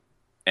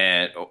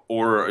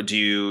 Or do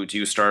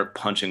you start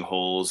punching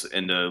holes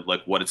into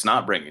like what it's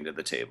not bringing to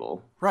the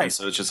table? Right. And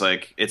so it's just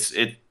like,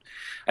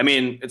 I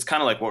mean, it's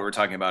kind of like what we're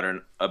talking about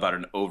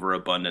an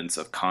overabundance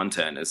of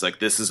content. It's like,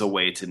 this is a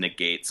way to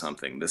negate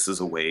something. This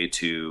is a way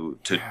to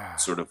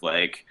sort of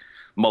like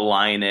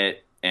malign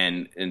it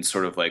and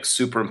sort of like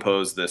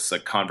superimpose this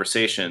like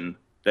conversation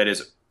that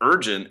is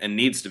urgent and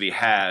needs to be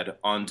had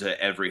onto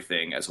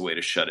everything as a way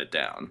to shut it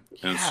down.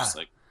 And it's just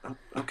like,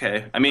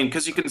 okay. I mean,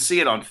 because you can see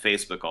it on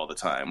Facebook all the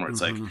time, where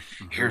it's like,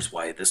 here's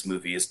why this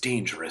movie is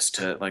dangerous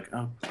to, like,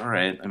 oh, all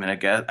right. I mean,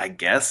 I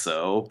guess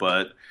so,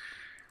 but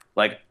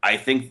like, I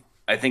think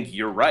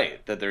you're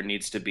right that there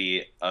needs to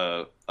be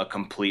a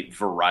complete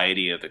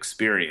variety of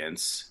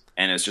experience.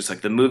 And it's just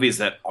like the movies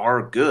that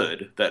are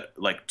good, that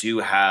like do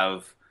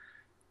have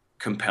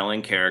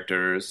compelling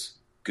characters,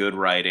 good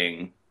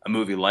writing, a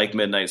movie like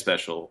Midnight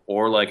Special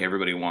or like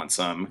Everybody Wants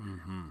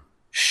Some,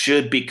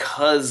 should,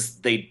 because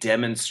they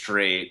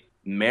demonstrate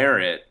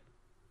merit,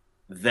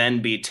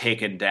 then be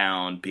taken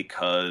down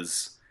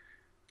because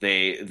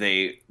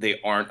they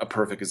aren't a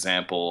perfect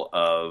example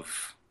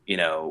of,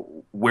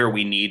 where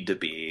we need to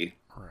be.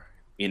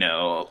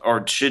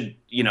 Or should,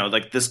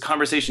 like this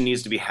conversation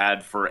needs to be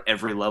had for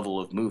every level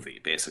of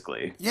movie,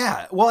 basically.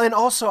 Yeah. Well, and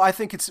also I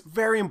think it's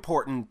very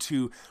important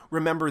to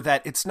remember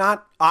that it's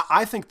not,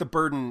 I think the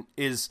burden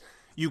is,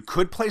 you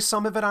could place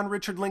some of it on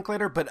Richard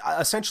Linklater, but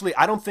essentially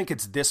I don't think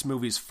it's this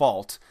movie's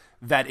fault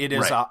that it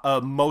is Right. a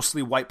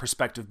mostly white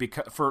perspective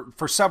because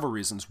for several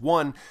reasons.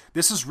 One,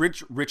 this is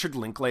Richard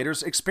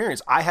Linklater's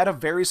experience. I had a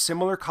very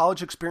similar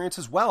college experience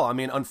as well. I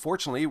mean,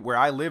 unfortunately, where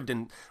I lived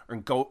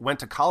went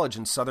to college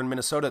in southern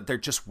Minnesota, there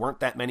just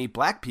weren't that many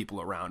black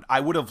people around.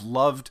 I would have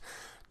loved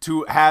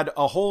to had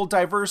a whole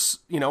diverse,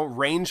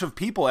 range of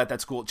people at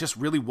that school. It just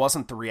really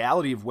wasn't the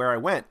reality of where I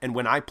went. And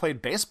when I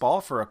played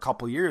baseball for a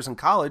couple years in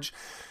college,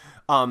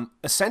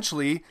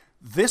 essentially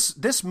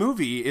this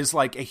movie is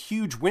like a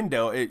huge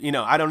window.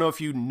 I don't know if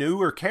you knew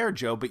or cared,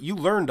 Joe, but you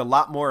learned a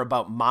lot more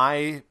about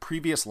my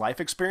previous life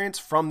experience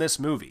from this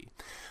movie.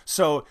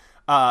 So,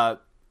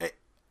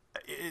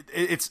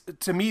 it's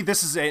to me,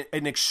 this is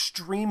an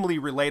extremely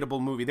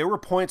relatable movie. There were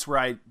points where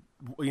I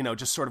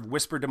just sort of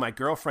whispered to my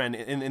girlfriend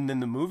in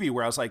the movie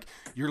where I was like,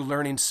 you're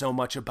learning so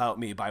much about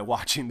me by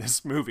watching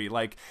this movie.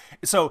 Like,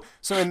 so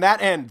in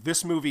that end,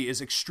 this movie is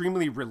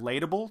extremely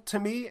relatable to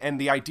me. And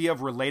the idea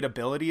of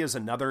relatability is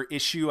another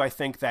issue I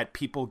think that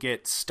people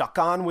get stuck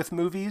on with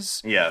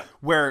movies. Yeah.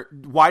 Where,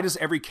 why does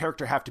every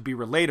character have to be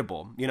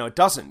relatable? It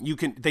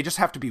doesn't. They just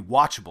have to be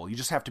watchable. You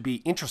just have to be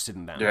interested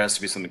in them. There has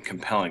to be something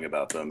compelling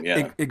about them.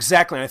 Yeah.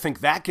 Exactly. And I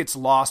think that gets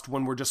lost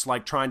when we're just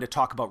like trying to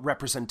talk about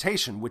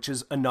representation, which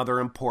is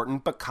another important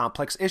but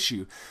complex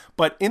issue.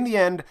 But in the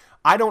end,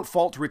 I don't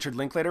fault Richard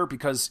Linklater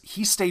because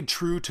he stayed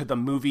true to the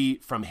movie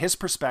from his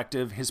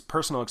perspective, his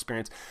personal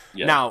experience.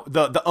 Yeah. Now,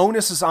 the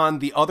onus is on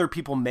the other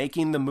people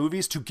making the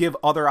movies to give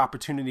other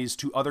opportunities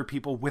to other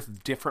people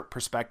with different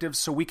perspectives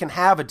so we can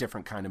have a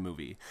different kind of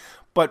movie.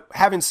 But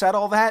having said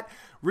all that,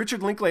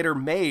 Richard Linklater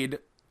made,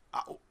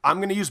 I'm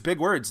going to use big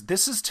words,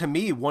 this is to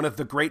me one of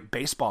the great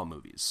baseball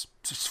movies.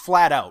 Just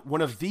flat out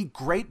one of the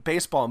great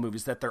baseball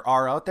movies that there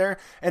are out there.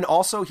 And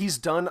also he's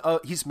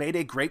made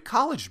a great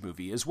college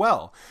movie as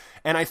well.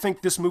 And I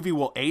think this movie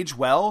will age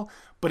well,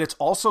 but it's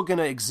also going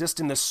to exist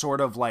in this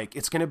sort of like,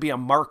 it's going to be a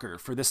marker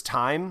for this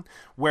time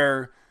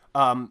where,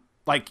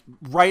 like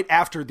right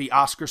after the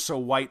Oscar So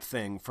White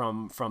thing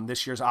from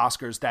this year's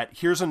Oscars, that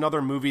here's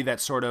another movie that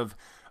sort of,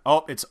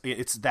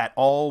 it's that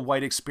all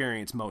white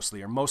experience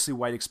mostly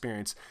white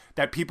experience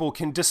that people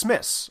can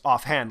dismiss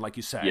offhand, like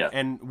you said. Yeah.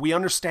 And we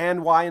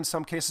understand why in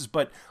some cases,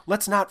 but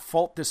let's not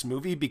fault this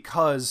movie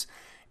because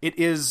it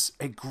is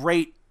a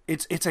great,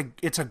 it's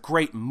a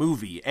great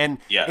movie. And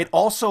it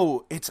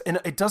also,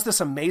 it does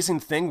this amazing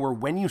thing where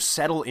when you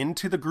settle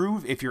into the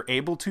groove, if you're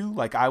able to,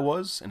 like I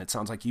was, and it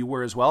sounds like you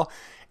were as well,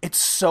 it's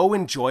so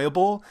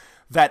enjoyable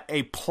that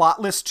a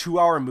plotless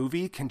 2-hour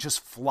movie can just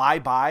fly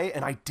by,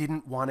 and I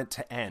didn't want it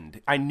to end.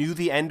 I knew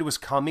the end was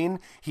coming.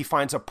 He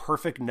finds a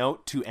perfect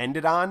note to end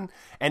it on,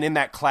 and in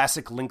that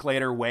classic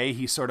Linklater way,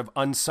 he sort of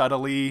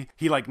unsubtly,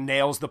 he like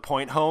nails the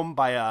point home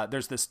by,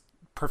 there's this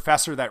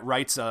professor that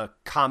writes a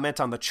comment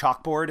on the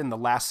chalkboard in the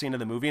last scene of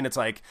the movie, and it's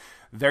like,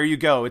 there you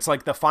go. It's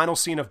like the final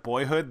scene of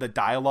Boyhood, the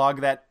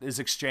dialogue that is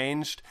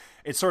exchanged.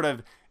 It sort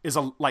of is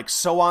like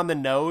so on the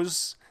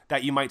nose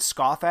that you might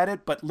scoff at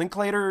it, but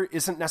Linklater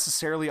isn't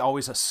necessarily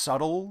always a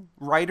subtle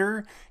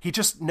writer. He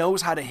just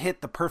knows how to hit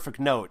the perfect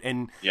note.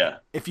 And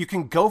if you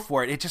can go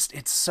for it,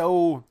 it's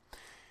so...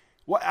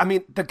 Well, I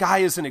mean, the guy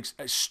is an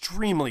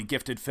extremely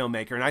gifted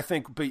filmmaker. And I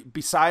think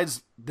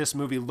besides this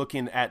movie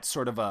looking at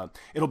sort of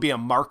it'll be a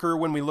marker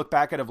when we look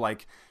back at it of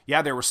like,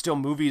 yeah, there were still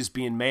movies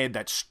being made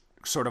that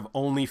sort of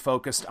only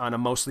focused on a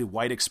mostly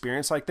white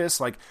experience like this.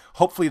 Like,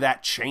 hopefully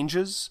that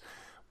changes.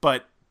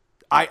 But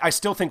I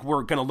still think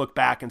we're going to look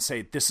back and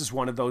say this is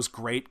one of those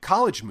great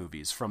college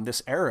movies from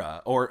this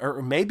era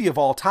or maybe of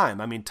all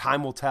time. I mean,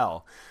 time will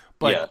tell.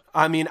 But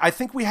I mean, I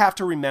think we have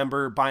to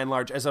remember by and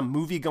large as a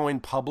movie going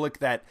public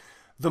that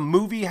the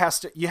movie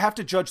you have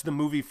to judge the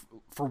movie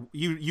for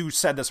you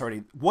said this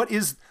already. What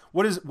is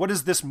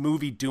this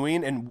movie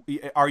doing? And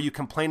are you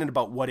complaining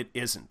about what it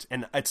isn't?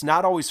 And it's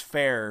not always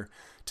fair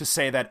to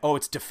say that, oh,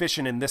 it's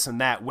deficient in this and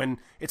that, when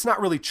it's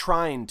not really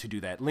trying to do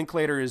that.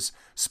 Linklater is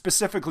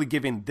specifically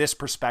giving this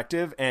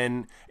perspective,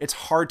 and it's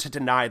hard to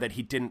deny that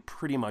he didn't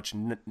pretty much,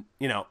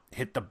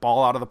 hit the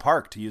ball out of the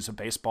park, to use a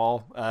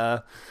baseball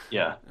reference.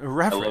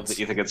 I love that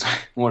you think it's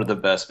one of the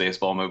best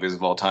baseball movies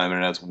of all time,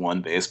 and it has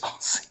one baseball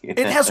scene.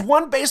 It has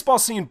one baseball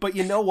scene, but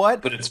you know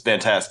what? But it's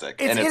fantastic.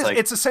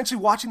 It's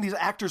essentially watching these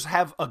actors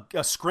have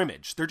a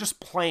scrimmage. They're just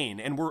playing,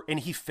 and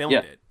he filmed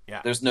it.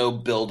 Yeah. There's no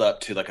build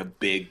up to like a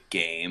big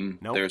game.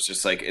 Nope. There's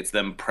just like, it's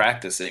them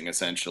practicing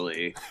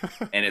essentially.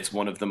 And it's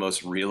one of the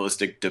most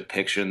realistic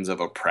depictions of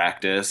a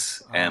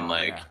practice. And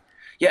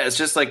it's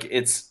just like,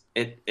 it's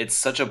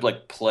such a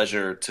like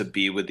pleasure to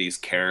be with these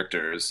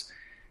characters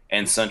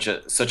and such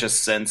a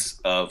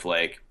sense of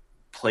like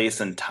place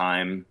and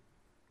time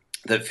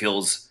that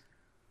feels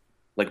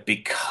like,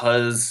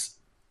 because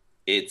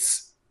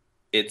it's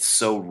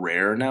so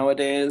rare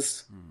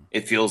nowadays.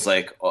 It feels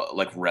like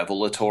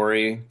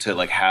revelatory to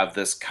like have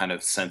this kind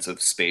of sense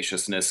of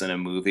spaciousness in a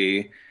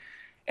movie.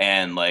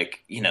 And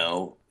like,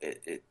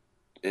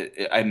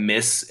 I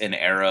miss an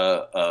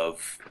era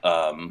of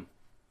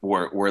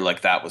where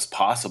like that was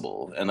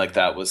possible, and like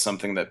that was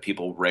something that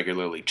people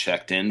regularly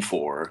checked in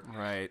for,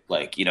 right?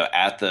 Like,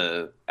 at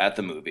the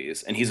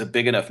movies. And he's a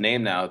big enough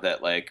name now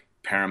that like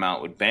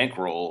Paramount would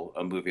bankroll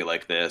a movie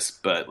like this,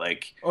 but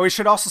like, we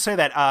should also say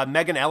that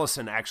Megan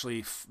Ellison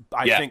actually,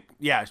 I think,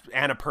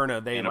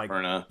 Annapurna,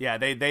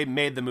 they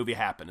made the movie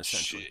happen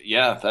essentially.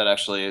 That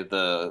actually,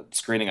 the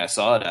screening I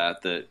saw it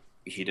at, that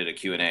he did a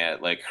Q&A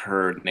at, like,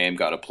 her name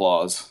got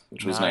applause,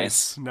 which was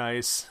nice.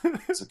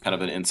 It's kind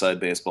of an inside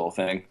baseball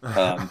thing.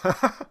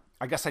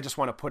 I guess I just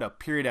want to put a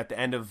period at the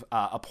end of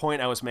a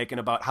point I was making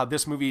about how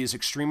this movie is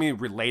extremely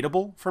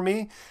relatable for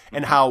me,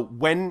 and how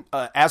when,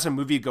 as a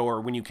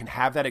moviegoer, when you can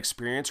have that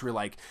experience where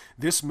like,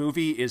 this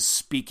movie is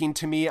speaking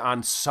to me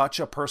on such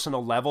a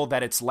personal level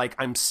that it's like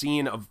I'm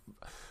seeing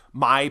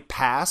my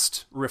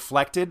past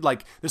reflected.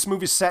 Like, this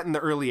movie's set in the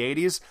early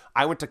 80s.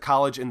 I went to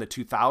college in the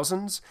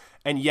 2000s,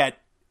 and yet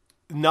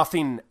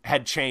nothing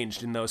had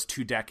changed in those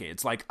 2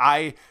 decades. Like,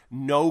 I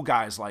know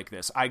guys like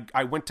this.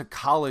 I went to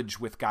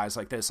college with guys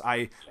like this.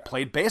 I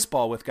played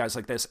baseball with guys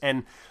like this.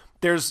 And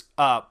there's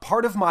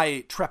part of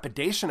my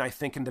trepidation, I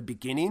think, in the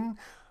beginning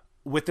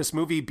with this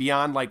movie,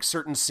 beyond like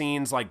certain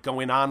scenes like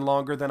going on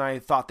longer than I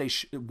thought they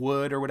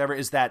would or whatever,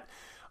 is that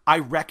I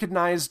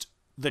recognized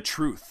the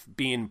truth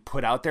being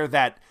put out there,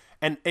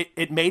 and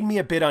it made me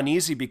a bit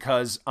uneasy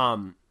because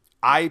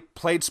I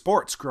played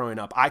sports growing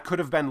up. I could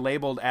have been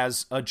labeled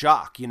as a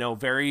jock,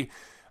 very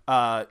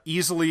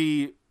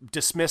easily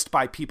dismissed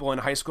by people in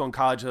high school and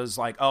college as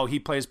like, oh, he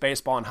plays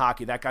baseball and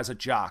hockey, that guy's a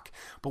jock.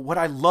 But what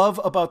I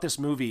love about this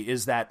movie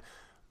is that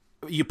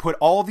you put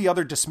all the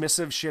other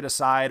dismissive shit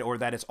aside, or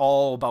that it's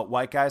all about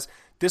white guys.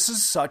 This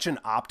is such an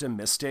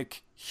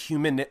optimistic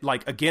human,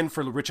 like, again,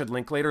 for Richard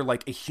Linklater,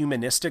 like a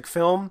humanistic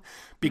film,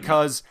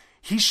 because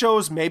he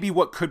shows maybe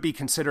what could be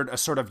considered a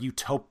sort of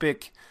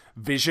utopic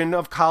vision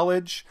of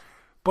college.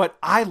 But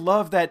I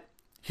love that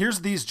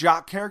here's these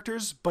jock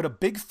characters, but a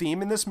big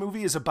theme in this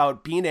movie is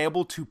about being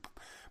able to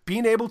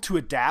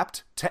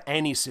adapt to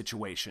any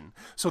situation.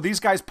 So these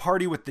guys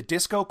party with the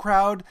disco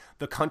crowd,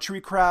 the country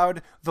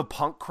crowd, the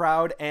punk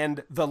crowd,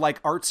 and the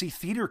like artsy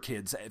theater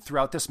kids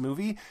throughout this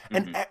movie.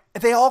 And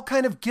they all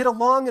kind of get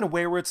along in a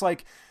way where it's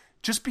like,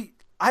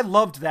 I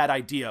loved that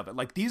idea of it.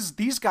 Like, these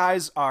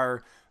guys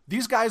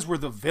were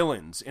the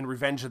villains in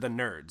Revenge of the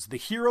Nerds. The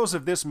heroes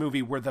of this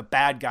movie were the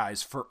bad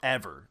guys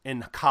forever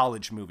in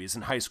college movies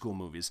and high school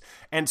movies.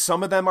 And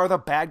some of them are the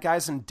bad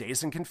guys in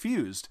Dazed and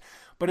Confused.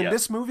 But in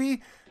this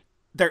movie,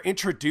 they're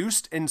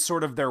introduced in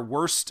sort of their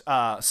worst.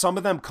 Some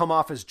of them come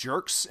off as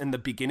jerks in the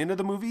beginning of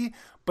the movie,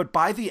 but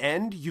by the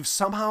end, you've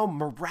somehow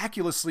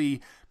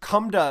miraculously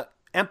come to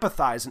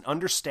empathize and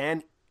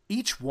understand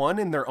each one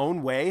in their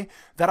own way,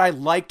 that I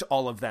liked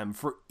all of them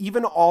for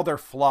even all their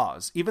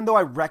flaws. Even though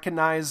I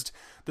recognized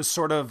the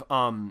sort of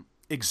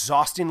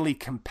exhaustingly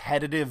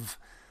competitive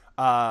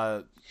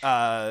vibe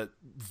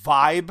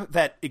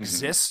that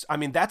exists. I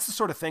mean, that's the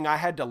sort of thing I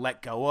had to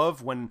let go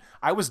of when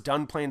I was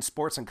done playing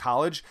sports in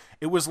college.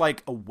 It was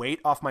like a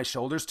weight off my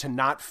shoulders to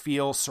not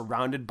feel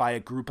surrounded by a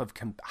group of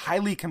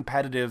highly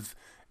competitive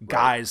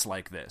guys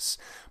like this.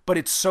 But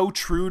it's so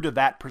true to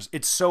that.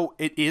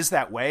 It is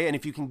that way. And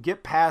if you can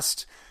get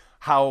past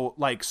how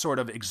like sort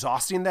of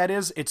exhausting that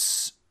is,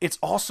 it's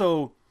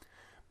also,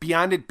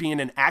 beyond it being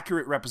an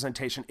accurate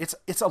representation,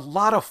 it's a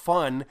lot of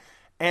fun.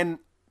 And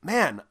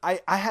man,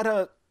 I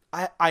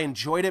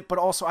enjoyed it, but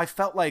also I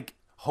felt like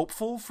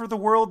hopeful for the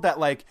world that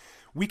like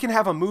we can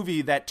have a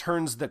movie that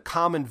turns the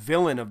common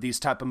villain of these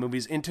type of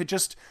movies into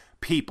just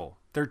people.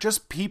 They're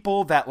just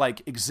people that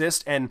like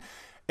exist. And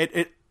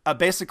it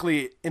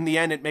basically, in the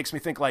end, it makes me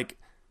think like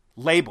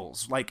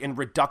labels, like in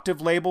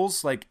reductive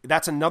labels, like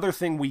that's another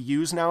thing we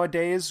use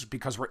nowadays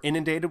because we're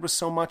inundated with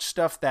so much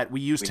stuff that we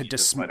use to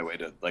find a way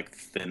to like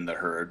thin the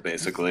herd,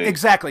 basically.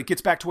 Exactly. It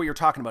gets back to what you're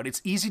talking about.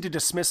 It's easy to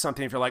dismiss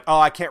something if you're like, oh,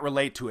 I can't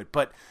relate to it.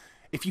 But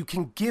if you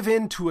can give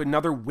in to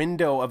another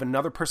window of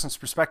another person's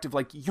perspective,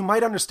 like you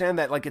might understand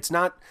that like it's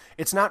not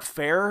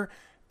fair,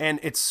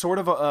 and it's sort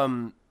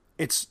of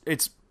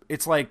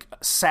it's like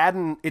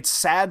it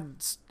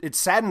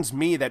saddens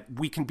me that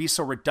we can be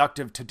so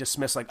reductive to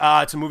dismiss like,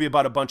 it's a movie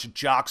about a bunch of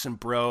jocks and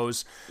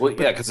bros. Well,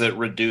 yeah, because it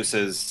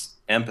reduces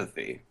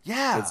empathy.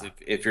 Yeah. Because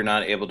if you're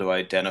not able to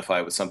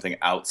identify with something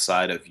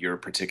outside of your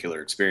particular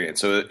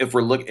experience. So if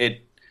we're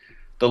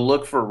the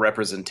look for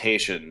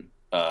representation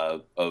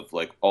of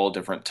like all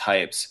different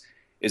types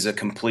is a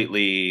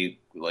completely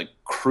like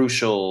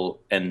crucial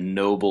and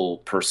noble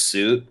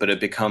pursuit, but it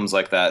becomes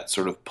like that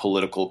sort of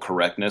political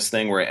correctness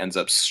thing where it ends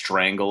up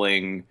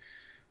strangling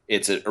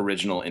its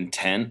original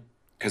intent.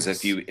 Because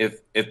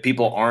if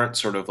people aren't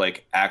sort of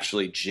like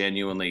actually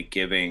genuinely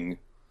giving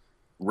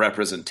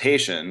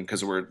representation,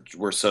 because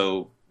we're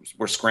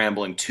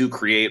scrambling to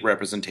create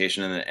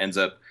representation, and it ends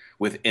up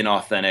with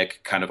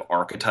inauthentic kind of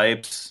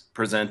archetypes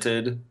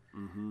presented,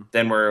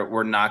 then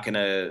we're not going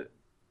to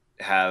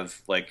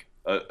have like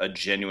a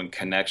genuine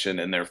connection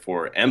and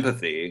therefore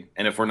empathy.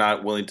 And if we're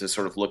not willing to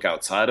sort of look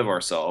outside of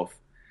ourselves,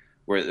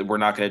 we're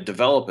not going to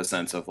develop a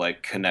sense of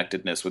like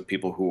connectedness with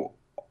people who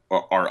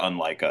are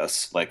unlike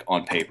us, like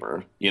on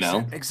paper, you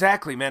know?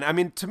 Exactly, man. I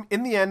mean,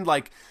 in the end,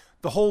 like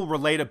the whole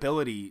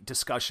relatability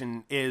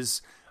discussion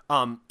is,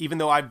 even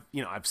though I've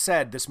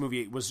said this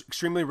movie was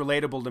extremely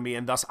relatable to me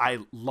and thus I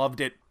loved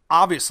it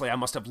obviously I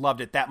must have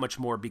loved it that much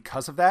more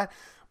because of that.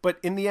 But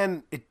in the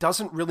end, it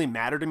doesn't really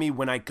matter to me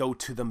when I go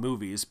to the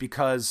movies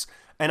because,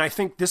 and I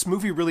think this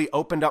movie really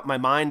opened up my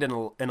mind in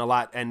a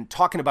lot, and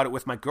talking about it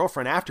with my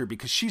girlfriend after,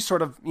 because she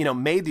sort of,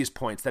 made these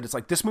points that it's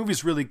like, this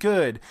movie's really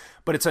good,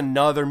 but it's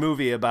another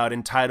movie about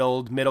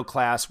entitled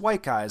middle-class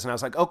white guys. And I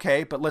was like,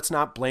 okay, but let's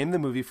not blame the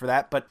movie for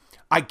that. But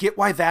I get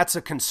why that's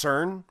a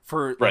concern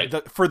for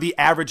for the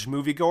average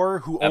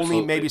moviegoer who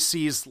only maybe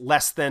sees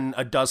less than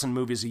a dozen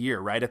movies a year,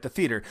 right, at the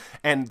theater.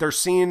 And they're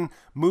seeing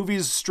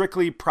movies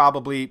strictly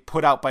probably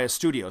put out by a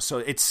studio. So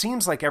it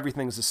seems like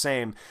everything's the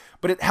same.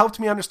 But it helped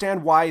me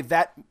understand why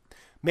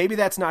maybe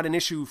that's not an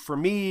issue for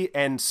me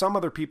and some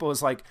other people.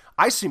 Is like,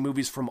 I see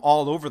movies from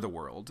all over the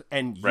world,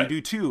 and you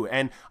do too.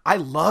 And I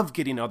love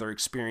getting other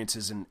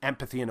experiences and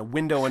empathy and a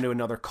window into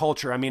another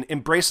culture. I mean,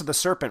 Embrace of the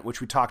Serpent,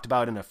 which we talked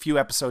about in a few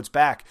episodes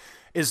back,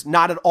 is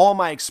not at all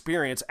my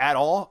experience at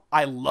all.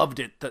 I loved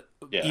it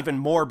even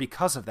more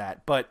because of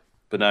that. But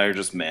now you're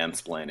just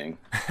mansplaining.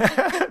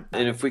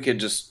 And if we could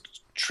just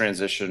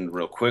transition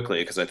real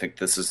quickly, because I think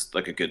this is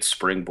like a good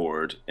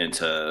springboard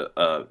into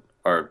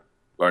our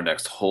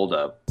next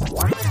holdup.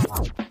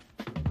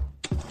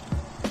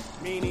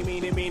 Meanie,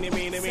 meanie, meanie,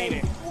 meanie,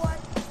 meanie.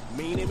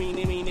 Meanie,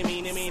 meanie, meanie,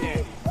 meanie,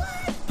 meanie.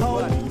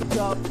 Hold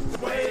up.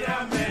 Wait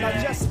a minute.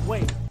 Now just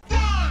wait.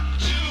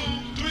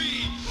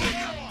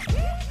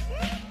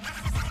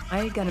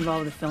 I got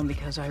involved with the film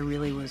because I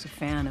really was a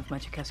fan of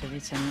Maciej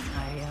Kassovitz, and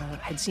I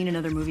had seen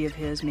another movie of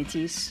his,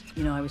 Métis.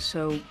 I was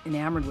so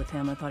enamored with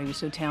him. I thought he was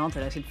so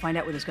talented. I said, find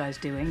out what this guy's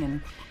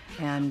doing,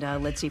 and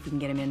let's see if we can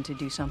get him in to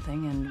do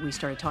something. And we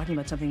started talking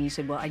about something, and he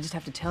said, well, I just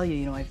have to tell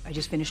you, I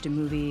just finished a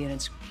movie, and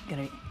it's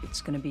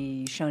gonna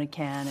be shown at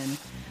Cannes, and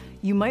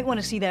you might want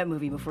to see that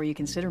movie before you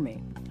consider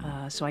me.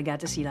 So I got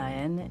to see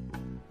Haine,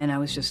 and I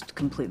was just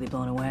completely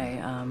blown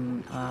away.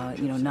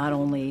 Not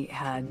only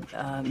had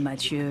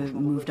Maciej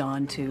moved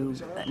on to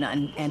an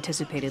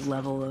unanticipated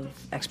level of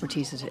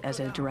expertise as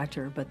a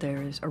director, but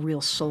there is a real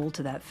soul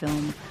to that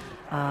film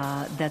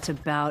that's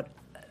about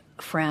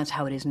France,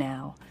 how it is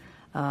now.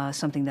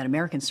 Something that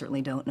Americans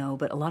certainly don't know,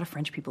 but a lot of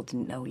French people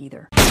didn't know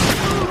either.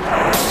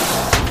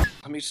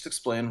 Let me just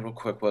explain real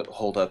quick what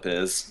Hold Up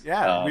is.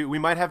 Yeah, we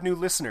might have new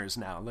listeners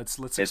now. Let's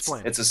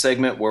explain. It's a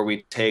segment where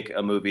we take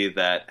a movie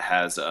that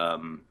has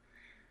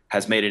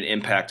made an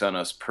impact on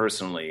us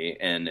personally,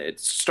 and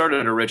it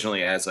started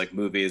originally as like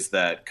movies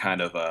that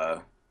kind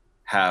of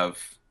have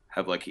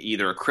like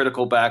either a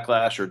critical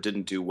backlash or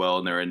didn't do well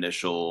in their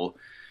initial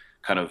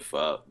kind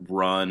of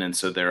run, and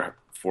so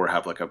therefore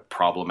have like a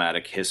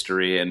problematic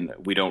history, and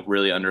we don't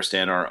really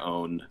understand our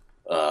own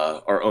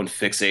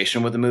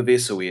fixation with the movie,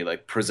 so we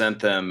like present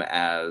them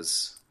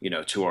as,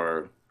 to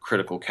our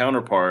critical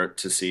counterpart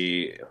to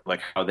see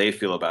like how they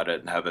feel about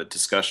it and have a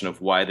discussion of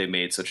why they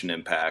made such an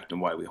impact and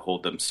why we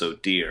hold them so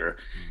dear.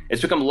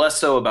 It's become less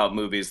so about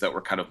movies that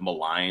were kind of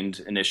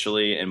maligned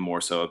initially and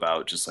more so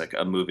about just like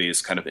a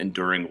movie's kind of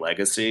enduring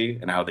legacy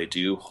and how they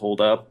do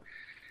hold up.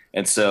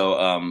 And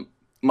so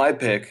my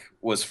pick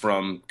was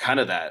from kind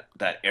of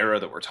that era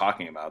that we're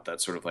talking about,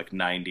 that sort of like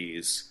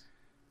 90s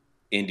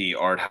indie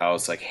art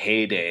house like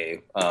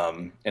heyday,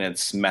 and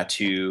it's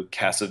Maciej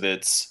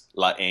Kassovitz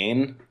La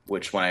Haine,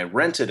 which when I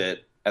rented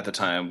it at the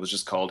time was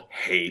just called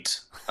Hate.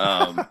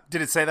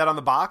 Did it say that on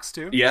the box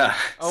too? Yeah.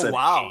 Oh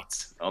wow!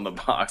 Hate on the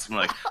box. I'm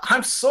like,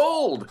 I'm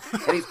sold,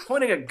 and he's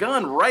pointing a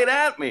gun right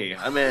at me.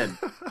 I'm in.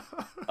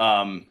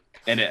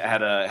 And it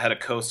had a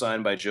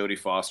co-sign by Jodie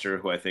Foster,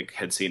 who I think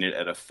had seen it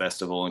at a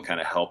festival and kind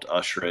of helped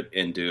usher it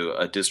into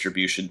a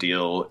distribution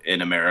deal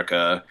in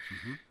America.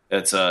 Mm-hmm.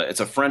 It's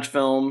a French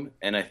film,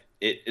 and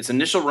its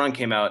initial run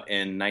came out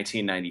in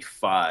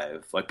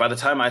 1995. Like by the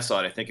time I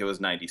saw it, I think it was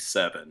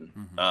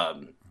 97.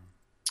 Mm-hmm.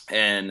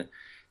 And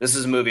this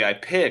is a movie I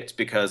picked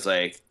because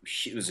like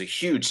it was a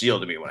huge deal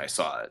to me when I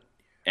saw it.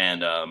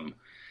 And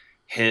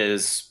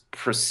his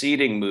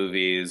preceding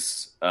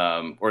movies,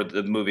 or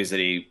the movies that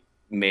he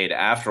made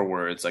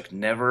afterwards, like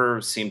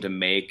never seemed to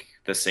make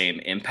the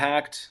same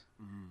impact.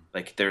 Mm-hmm.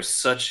 Like there's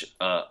such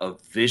a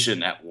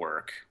vision at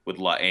work with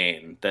La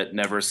Haine that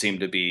never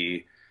seemed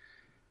to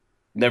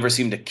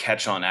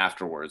catch on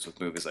afterwards with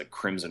movies like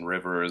Crimson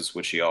Rivers,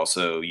 which he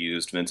also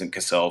used Vincent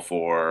Cassel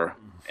for,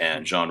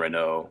 and Jean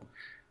Reno,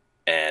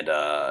 and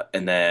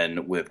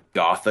then with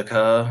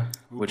Gothica,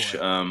 which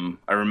I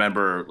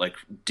remember like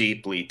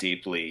deeply,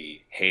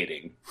 deeply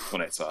hating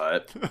when I saw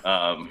it.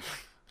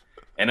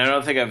 And I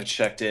don't think I've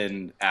checked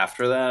in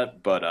after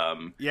that, but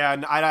yeah,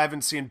 and I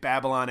haven't seen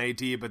Babylon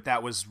AD, but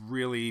that was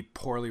really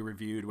poorly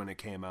reviewed when it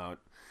came out.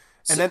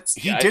 And then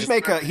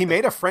he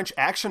made a French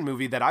action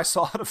movie that I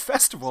saw at a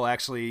festival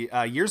actually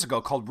years ago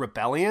called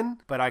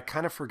Rebellion, but I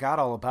kind of forgot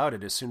all about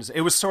it as soon as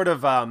it was sort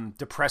of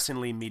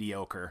depressingly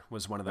mediocre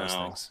was one of those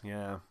things.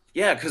 Yeah.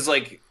 Yeah, because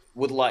like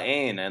with La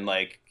Haine and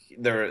like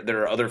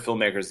there are other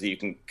filmmakers that you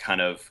can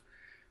kind of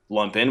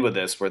lump in with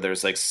this, where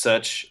there's like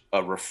such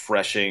a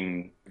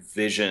refreshing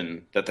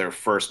vision that their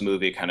first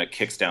movie kind of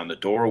kicks down the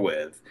door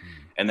with,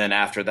 and then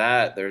after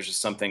that there's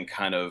just something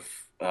kind of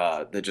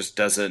that just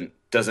doesn't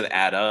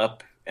add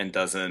up and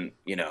doesn't,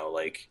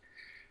 like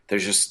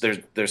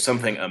there's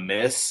something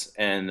amiss.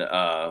 And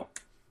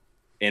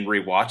in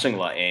rewatching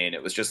La Haine,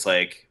 it was just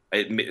like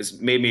it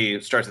made me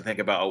start to think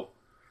about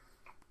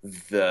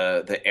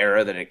the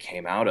era that it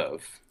came out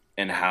of,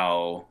 and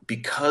how,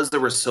 because there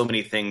were so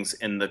many things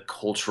in the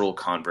cultural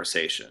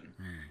conversation.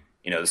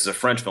 This is a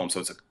French film, so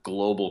it's a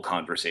global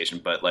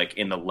conversation, but like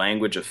in the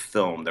language of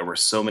film, there were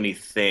so many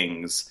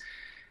things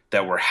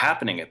that were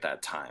happening at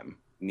that time.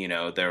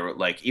 There were,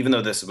 like, even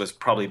though this was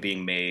probably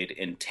being made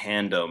in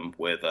tandem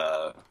with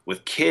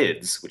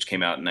Kids, which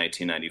came out in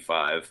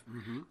 1995,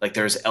 like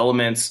there's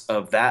elements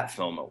of that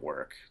film at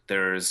work.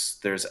 There's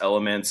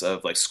elements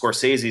of like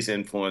Scorsese's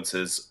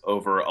influences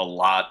over a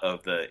lot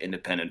of the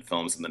independent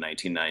films in the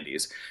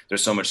 1990s.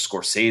 There's so much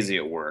Scorsese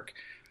at work.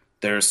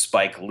 There's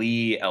Spike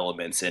Lee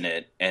elements in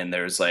it, and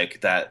there's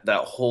like that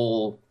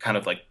whole kind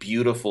of like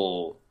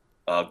beautiful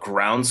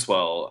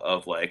groundswell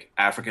of like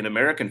African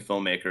American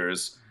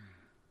filmmakers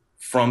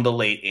from the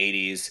late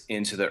 80s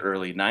into the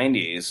early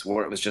 90s,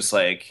 where it was just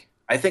like,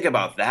 I think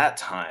about that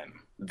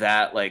time,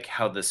 that like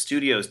how the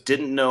studios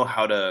didn't know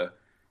how to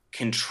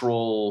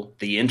control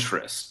the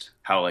interest,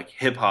 how like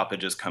hip hop had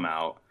just come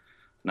out,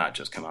 not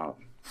just come out,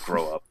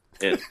 grow up,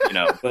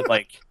 but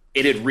like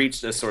it had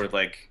reached this sort of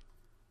like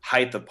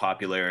height of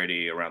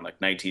popularity around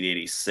like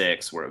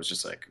 1986, where it was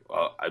just like,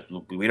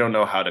 we don't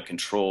know how to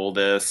control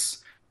this.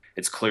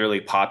 It's clearly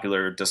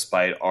popular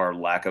despite our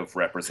lack of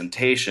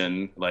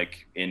representation,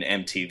 like in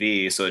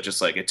MTV. So it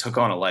just like, it took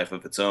on a life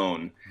of its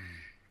own.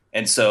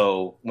 And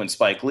so when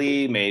Spike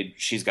Lee made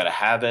She's Gotta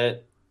Have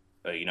It,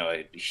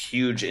 a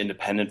huge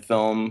independent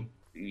film,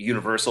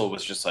 Universal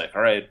was just like,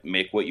 all right,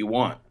 make what you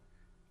want.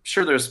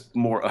 Sure, there's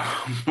more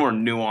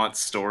nuanced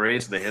story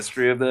to the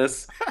history of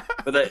this,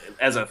 but that,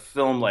 as a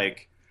film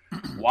like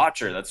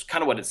watcher, that's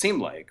kind of what it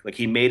seemed like. Like,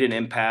 he made an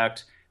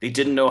impact. They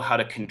didn't know how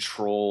to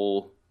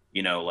control,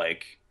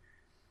 like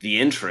the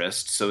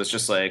interest. So it's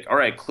just like, all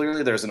right,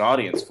 clearly there's an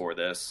audience for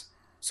this,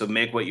 so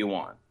make what you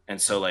want.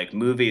 And so like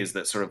movies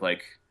that sort of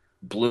like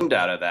bloomed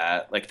out of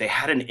that, like they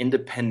had an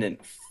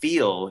independent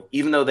feel,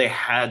 even though they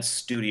had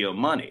studio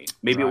money.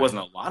 Maybe It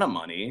wasn't a lot of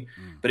money,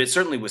 but it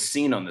certainly was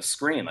seen on the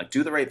screen. Like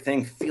Do the Right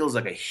Thing feels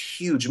like a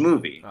huge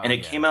movie, and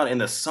it came out in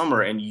the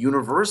summer, and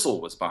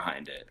Universal was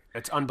behind it.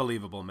 It's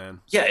unbelievable,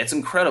 man. Yeah, it's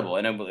incredible.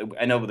 And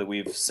I know that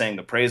we've sang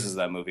the praises of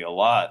that movie a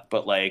lot,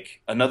 but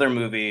like another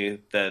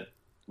movie that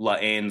La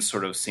Haine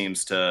sort of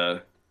seems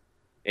to,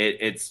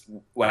 it's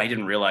what I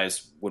didn't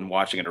realize when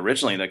watching it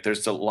originally, like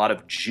there's a lot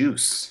of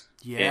juice.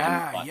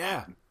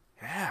 Yeah.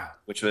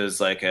 Which was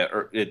like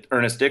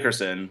Ernest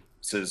Dickerson,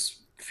 it's his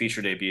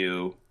feature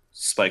debut,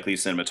 Spike Lee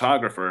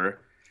cinematographer.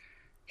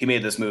 He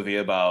made this movie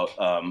about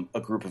a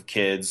group of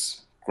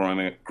kids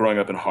growing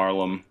up in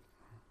Harlem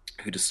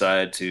who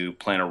decide to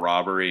plan a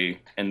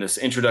robbery, and this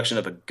introduction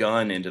of a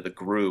gun into the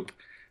group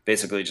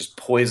basically just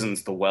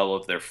poisons the well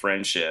of their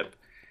friendship,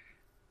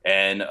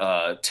 and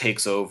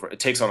takes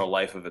on a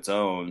life of its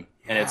own.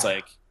 And it's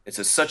like,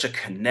 it's such a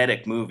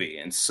kinetic movie,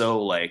 and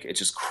so like it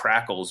just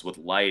crackles with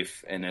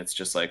life, and it's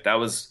just like, that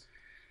was,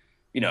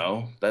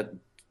 that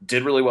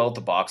did really well at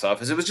the box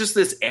office. It was just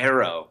this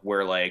era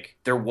where like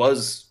there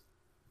was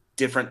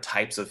different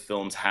types of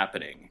films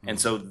happening, and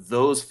so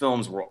those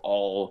films were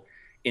all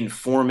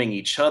informing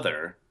each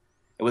other.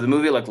 And with a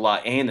movie like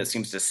La Haine that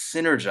seems to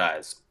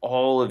synergize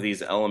all of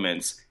these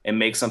elements and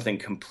make something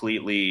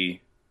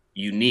completely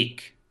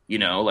unique,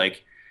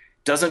 like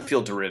doesn't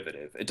feel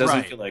derivative. It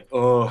doesn't feel like,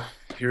 oh,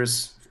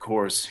 here's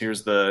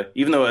the,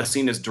 even though a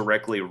scene is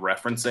directly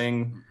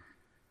referencing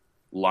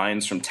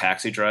lines from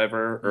Taxi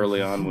Driver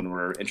early on when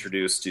we're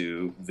introduced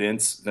to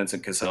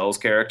Vincent Cassel's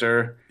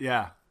character.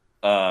 Yeah.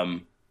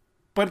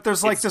 But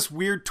there's like this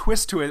weird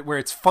twist to it where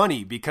it's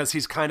funny because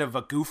he's kind of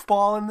a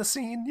goofball in the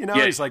scene,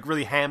 he's like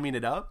really hamming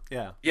it up.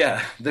 Yeah.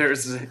 Yeah.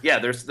 There's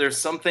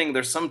some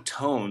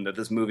tone that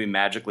this movie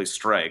magically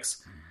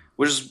strikes,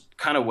 which is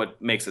kind of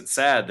what makes it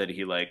sad that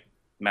he, like,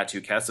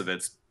 Matthew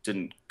Kassovitz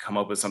didn't come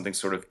up with something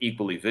sort of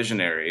equally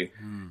visionary.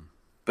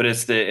 But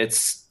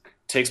it's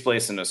takes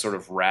place in a sort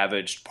of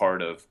ravaged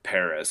part of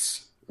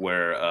Paris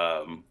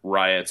where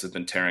riots have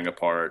been tearing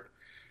apart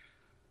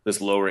this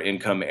lower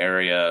income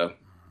area.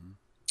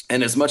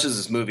 And as much as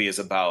this movie is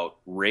about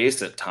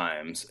race at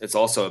times, it's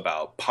also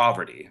about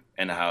poverty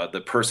and how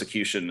the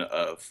persecution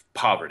of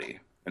poverty.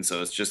 And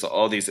so it's just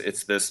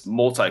it's this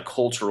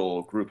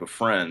multicultural group of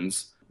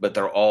friends, but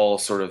they're all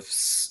sort of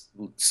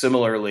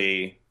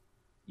similarly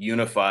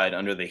unified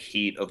under the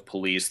heat of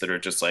police that are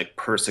just like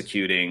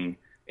persecuting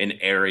an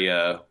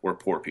area where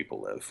poor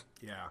people live.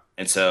 Yeah.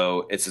 And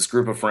so it's this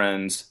group of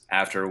friends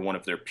after one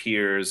of their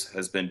peers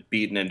has been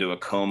beaten into a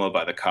coma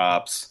by the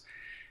cops,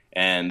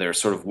 and they're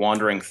sort of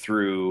wandering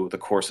through the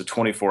course of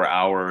 24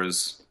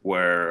 hours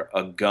where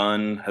a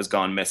gun has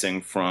gone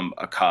missing from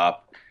a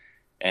cop,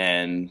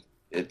 and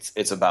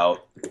it's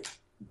about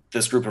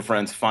this group of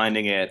friends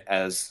finding it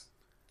as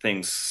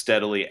things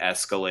steadily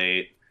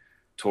escalate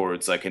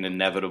towards like an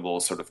inevitable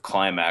sort of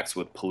climax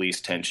with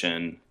police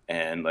tension.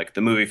 And like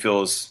the movie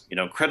feels,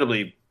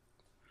 incredibly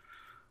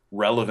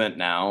relevant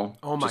now.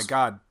 Oh my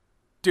God.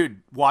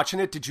 Dude, watching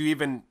it, did you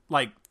even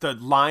like the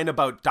line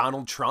about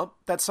Donald Trump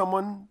that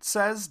someone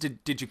says?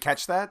 Did you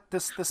catch that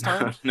this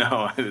time?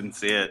 No, I didn't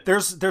see it.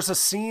 There's a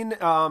scene.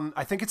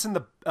 I think it's in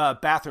the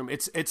bathroom.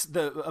 It's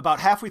the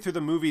about halfway through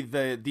the movie.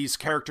 These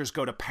characters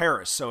go to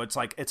Paris, so it's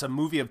like it's a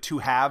movie of two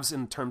halves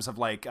in terms of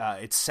like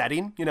its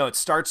setting. You know, it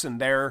starts in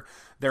their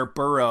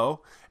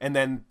borough, and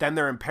then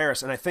they're in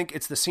Paris. And I think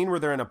it's the scene where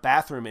they're in a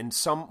bathroom, and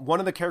one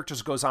of the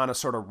characters goes on a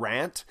sort of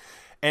rant.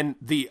 And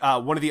the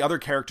one of the other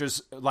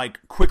characters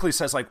like quickly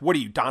says like, "What are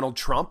you, Donald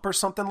Trump or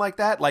something like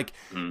that?" Like,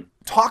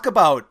 talk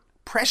about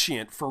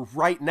prescient for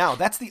right now.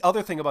 That's the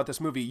other thing about this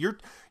movie.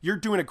 You're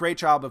doing a great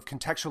job of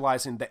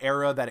contextualizing the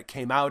era that it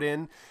came out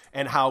in,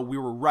 and how we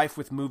were rife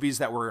with movies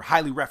that were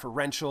highly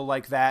referential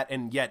like that,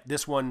 and yet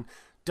this one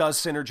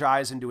does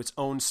synergize into its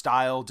own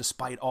style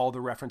despite all the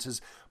references.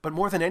 But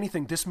more than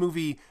anything, this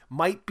movie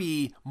might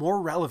be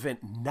more relevant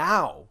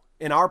now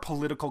in our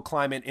political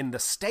climate in the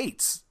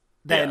States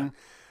than. Yeah.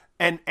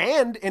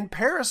 And in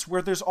Paris,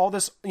 where there's all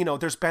this, you know,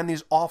 there's been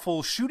these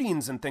awful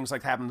shootings and things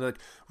like that. And the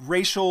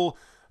racial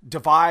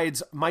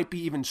divides might be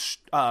even,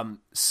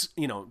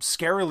 you know,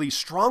 scarily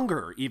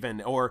stronger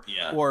even, or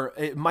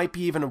it might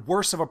be even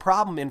worse of a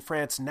problem in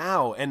France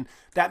now. And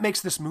that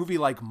makes this movie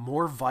like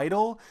more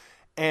vital.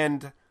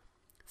 And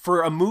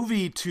for a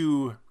movie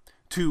to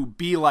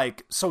be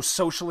like so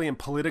socially and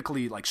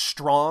politically like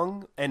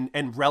strong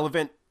and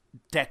relevant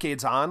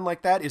decades on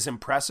like that is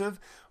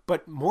impressive.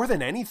 But more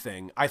than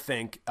anything, I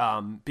think,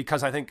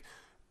 because I think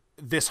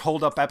this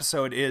Hold Up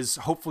episode is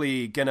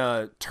hopefully going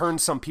to turn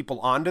some people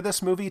onto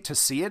this movie to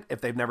see it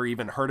if they've never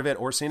even heard of it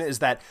or seen it, is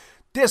that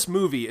this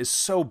movie is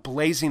so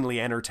blazingly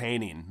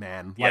entertaining,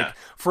 man. Yeah. Like,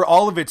 for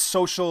all of its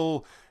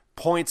social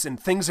points and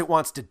things it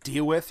wants to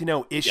deal with, you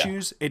know,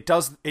 issues,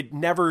 it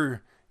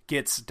never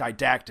gets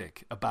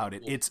didactic about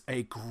it. It's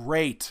a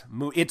great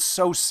movie. It's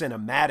so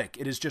cinematic.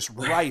 It is just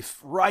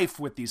rife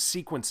with these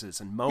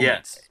sequences and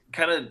moments. Yeah.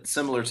 Kind of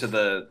similar to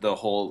the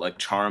whole like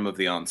charm of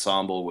the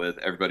ensemble with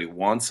Everybody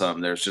Wants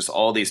Some. There's just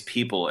all these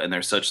people, and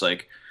they're such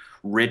like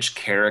rich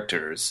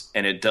characters,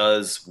 and it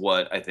does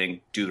what I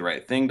think Do the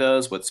Right Thing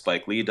does, what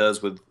Spike Lee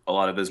does with a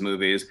lot of his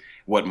movies,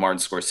 what Martin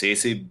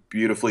Scorsese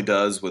beautifully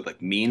does with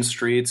like Mean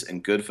Streets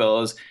and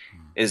Goodfellas,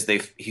 is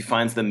he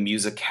finds the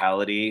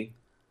musicality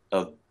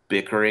of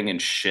bickering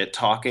and shit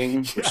talking,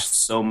 which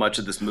so much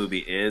of this movie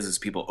is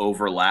people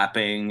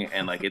overlapping,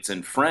 and like it's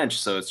in French,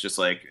 so it's just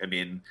like, I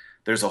mean,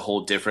 there's a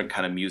whole different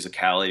kind of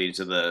musicality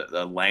to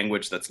the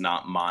language that's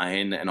not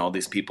mine, and all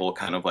these people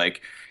kind of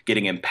like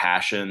getting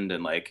impassioned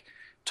and like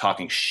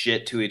talking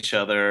shit to each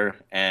other.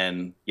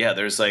 And yeah,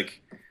 there's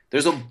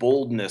a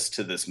boldness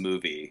to this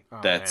movie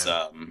that's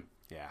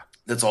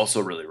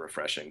also really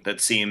refreshing, that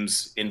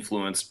seems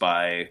influenced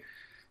by,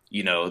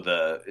 you know,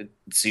 it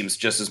seems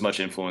just as much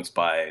influenced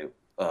by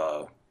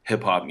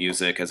hip hop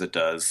music as it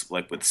does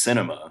like with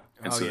cinema.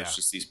 And there's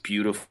just these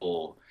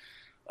beautiful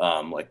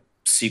like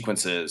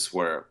sequences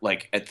where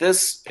like in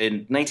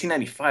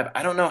 1995,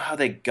 I don't know how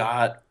they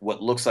got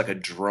what looks like a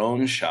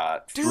drone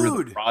shot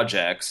through the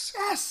projects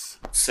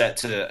set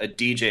to a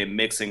DJ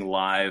mixing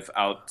live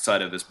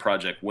outside of his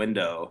project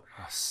window.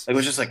 It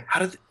was just like,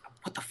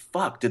 what the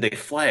fuck? Did they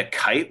fly a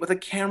kite with a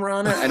camera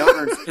on it? I don't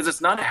understand, because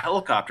it's not a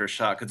helicopter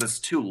shot because it's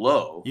too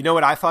low. You know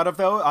what I thought of,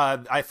 though?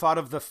 I thought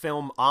of the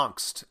film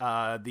Angst,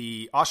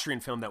 the Austrian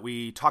film that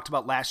we talked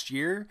about last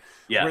year,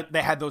 where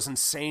they had those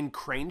insane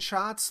crane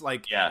shots.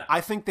 Like,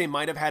 I think they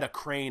might have had a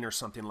crane or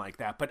something like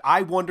that, but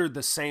I wondered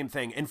the same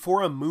thing. And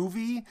for a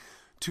movie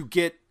to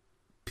get,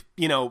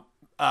 you know,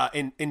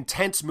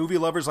 intense movie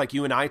lovers like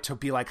you and I to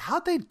be like,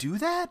 how'd they do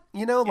that?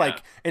 You know,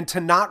 like, and to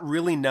not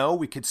really know,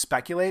 we could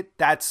speculate.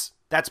 That's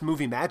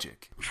movie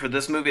magic. For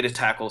this movie to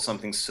tackle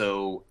something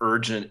so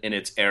urgent in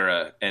its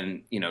era,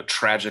 and, you know,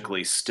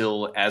 tragically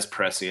still as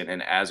prescient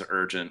and as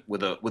urgent,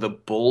 with a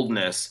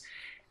boldness,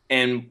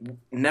 and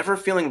never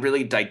feeling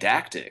really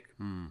didactic.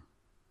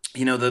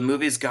 You know, the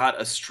movie's got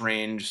a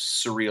strange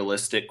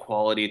surrealistic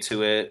quality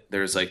to it.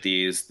 There's like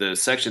the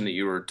section that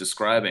you were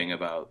describing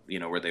about, you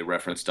know, where they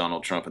reference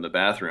Donald Trump in the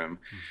bathroom.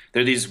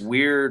 There are these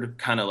weird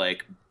kind of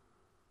like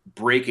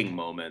breaking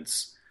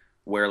moments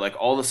where like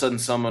all of a sudden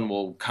someone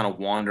will kind of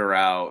wander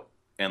out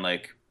and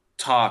like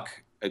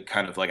talk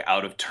kind of like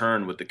out of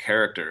turn with the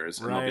characters,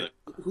 and they'll be like,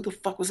 who the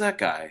fuck was that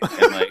guy?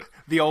 And like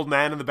the old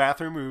man in the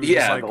bathroom who was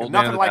like, the old nothing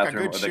man in the like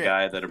bathroom, a good or shit. the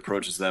guy that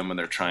approaches them when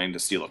they're trying to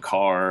steal a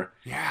car.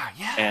 Yeah.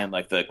 And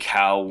like the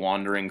cow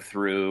wandering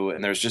through,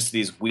 and there's just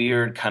these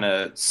weird kind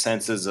of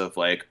senses of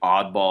like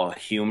oddball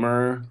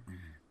humor.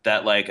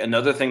 That like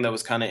another thing that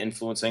was kind of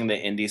influencing the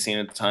indie scene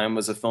at the time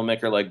was a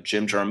filmmaker like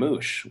Jim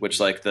Jarmusch, which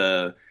like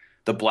the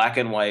black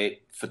and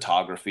white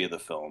photography of the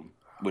film,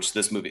 which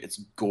this movie, it's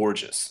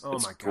gorgeous.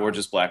 It's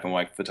gorgeous black and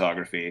white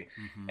photography.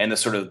 And the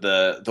sort of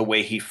the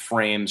way he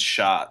frames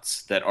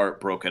shots that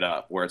Art broke it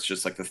up, where it's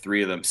just like the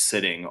three of them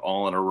sitting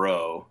all in a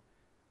row,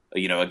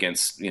 you know,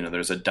 against, you know,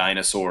 there's a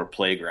dinosaur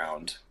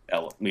playground,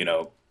 you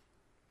know,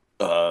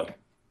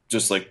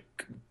 just like,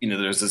 you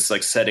know, there's this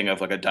like setting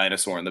of like a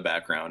dinosaur in the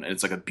background, and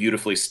it's like a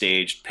beautifully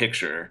staged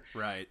picture.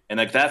 Right. And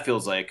like that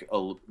feels like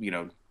a, you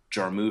know,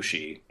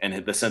 Jarmusch,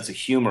 and the sense of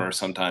humor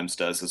sometimes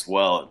does as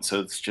well. And so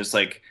it's just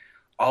like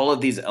all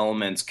of these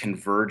elements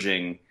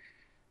converging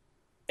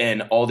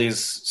and all these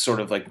sort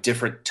of like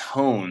different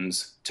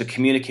tones to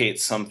communicate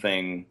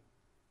something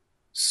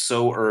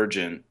so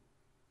urgent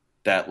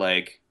that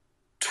like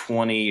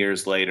 20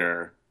 years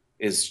later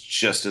is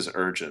just as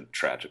urgent,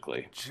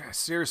 tragically.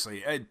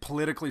 Seriously,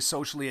 politically,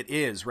 socially, it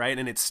is, right?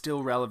 And it's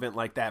still relevant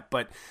like that.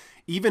 But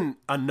even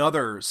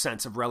another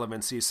sense of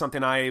relevancy,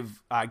 something I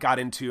got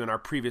into in our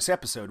previous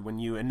episode when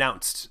you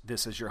announced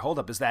this as your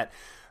holdup, is that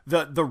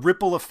the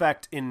ripple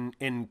effect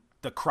in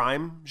the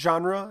crime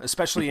genre,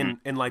 especially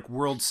in like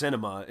world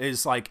cinema,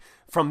 is like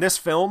from this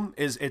film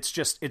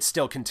it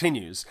still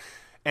continues.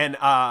 And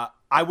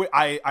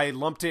I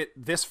lumped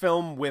this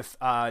film with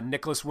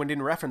Nicholas Winding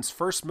Refn's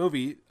first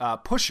movie,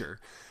 Pusher,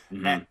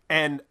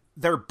 and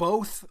they're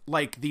both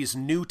like these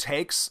new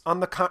takes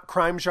on the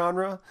crime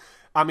genre.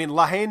 I mean,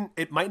 La Haine,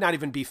 it might not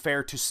even be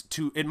fair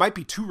to it might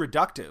be too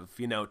reductive,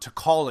 to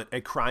call it a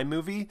crime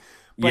movie.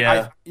 But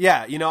I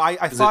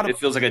thought it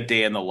feels like a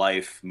day in the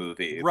life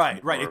movie.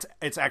 Right.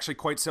 It's actually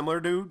quite similar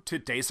to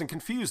Dazed and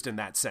Confused in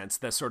that sense,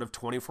 the sort of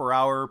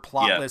 24-hour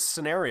plotless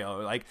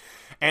scenario, like,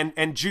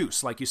 and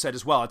Juice, like you said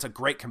as well. It's a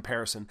great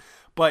comparison,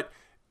 but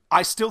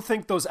I still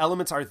think those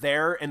elements are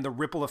there, and the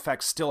ripple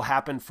effects still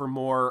happen for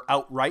more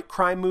outright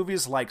crime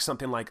movies, like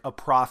something like A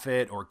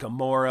Prophet or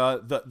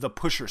Gomorrah, the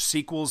Pusher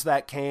sequels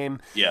that came.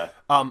 Yeah.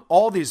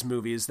 All these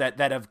movies that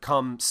have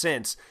come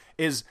since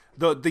is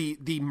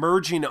the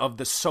merging of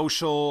the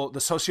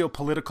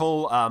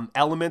socio-political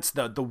elements,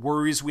 the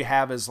worries we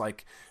have as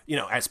like,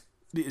 as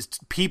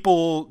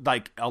people,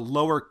 like a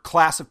lower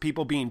class of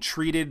people being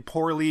treated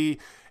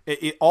poorly,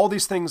 all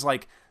these things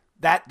like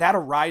that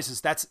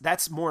arises.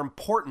 That's more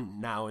important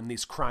now in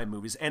these crime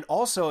movies. And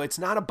also it's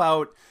not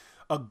about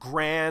a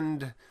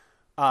grand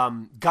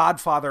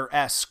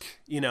Godfather-esque,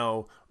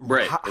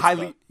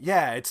 highly,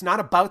 it's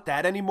not about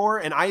that anymore.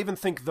 And I even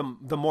think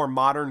the more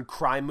modern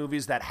crime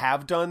movies that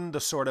have done the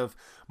sort of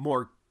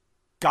more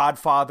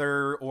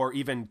Godfather or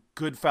even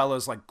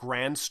Goodfellas, like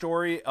grand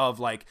story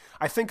of like,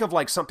 I think of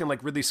like something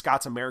like Ridley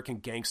Scott's American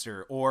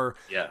Gangster, or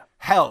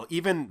hell,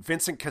 even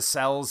Vincent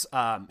Cassel's,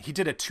 he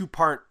did a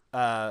 2-part,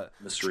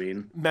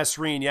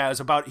 Mesrine. Yeah. It was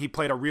about, he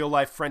played a real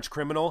life French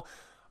criminal.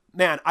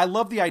 Man, I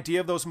love the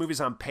idea of those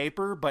movies on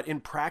paper, but in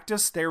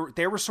practice, they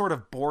were sort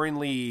of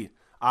boringly,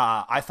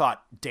 I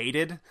thought,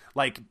 dated.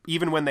 Like,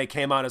 even when they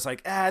came out, it's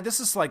like,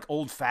 this is like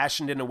old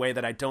fashioned in a way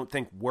that I don't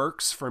think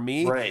works for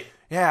me. Right.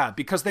 Yeah.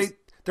 Because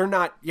they're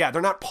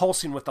not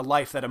pulsing with the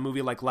life that a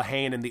movie like La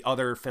Haine and the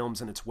other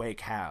films in its wake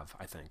have,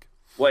 I think.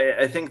 Well,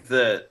 I think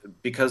that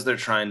because they're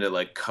trying to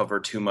like cover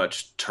too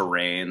much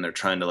terrain, they're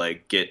trying to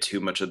like get too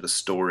much of the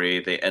story,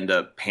 they end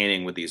up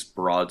painting with these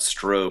broad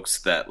strokes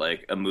that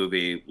like a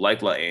movie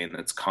like La Haine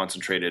that's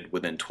concentrated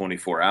within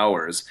 24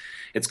 hours,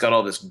 it's got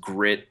all this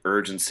grit,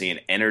 urgency, and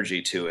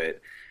energy to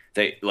it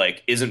that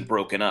like isn't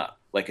broken up.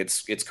 Like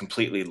it's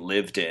completely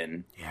lived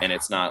in, and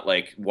it's not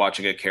like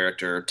watching a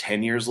character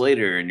 10 years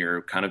later and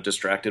you're kind of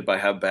distracted by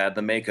how bad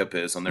the makeup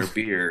is on their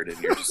beard.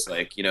 And you're just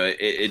like,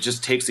 it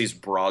just takes these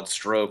broad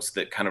strokes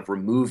that kind of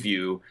remove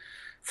you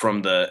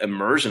from the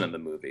immersion in the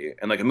movie.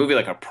 And like a movie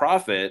like A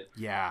Prophet,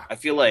 I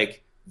feel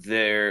like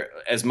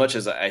as much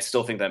as I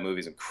still think that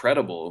movie is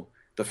incredible,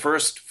 the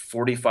first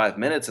 45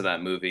 minutes of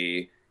that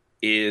movie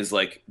is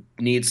like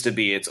needs to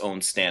be its own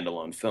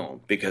standalone film,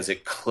 because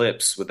it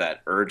clips with that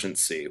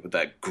urgency, with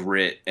that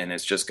grit, and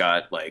it's just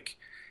got like,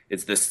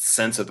 it's this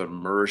sense of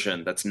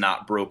immersion that's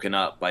not broken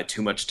up by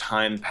too much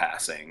time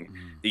passing,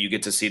 that you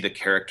get to see the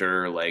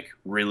character like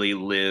really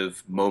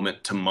live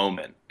moment to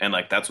moment. And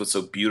like that's what's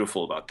so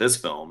beautiful about this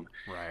film,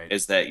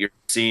 is that you're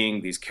seeing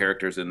these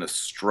characters in the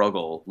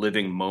struggle,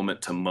 living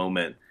moment to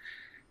moment.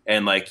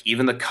 And like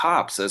even the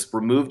cops, as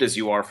removed as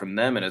you are from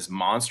them and as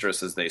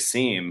monstrous as they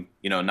seem,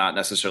 not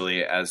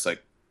necessarily as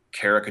like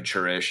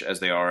caricaturish as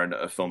they are in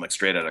a film like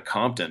Straight Outta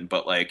Compton,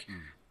 but like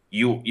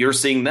you're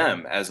seeing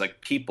them as like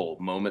people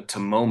moment to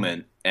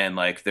moment, and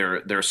like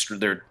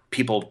they're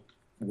people,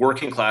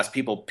 working class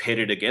people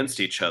pitted against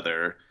each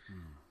other,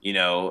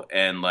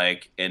 and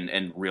like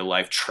and real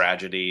life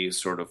tragedy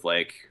sort of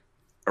like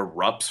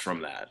erupts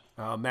from that.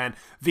 Oh man,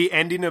 the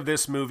ending of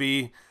this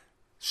movie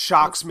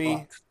shocks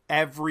me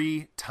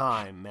every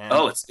time, man.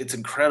 Oh, it's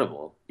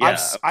incredible. Yeah,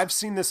 I've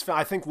seen this film.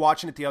 I think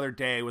watching it the other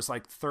day was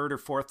like third or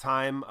fourth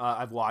time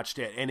I've watched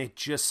it, and it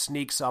just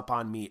sneaks up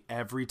on me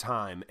every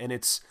time. And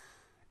it's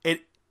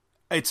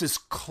as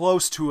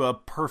close to a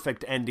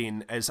perfect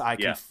ending as I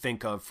can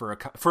think of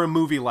for a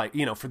movie like,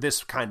 for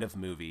this kind of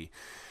movie.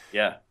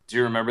 Yeah. Do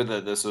you remember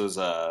that this was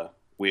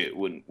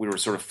when we were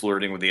sort of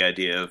flirting with the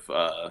idea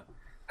of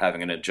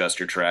having an Adjust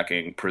Your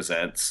Tracking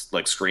Presents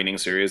like screening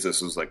series?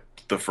 This was like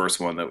the first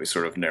one that we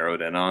sort of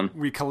narrowed in on.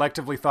 We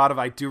collectively thought of.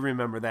 I do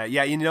remember that.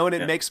 Yeah, and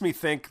it makes me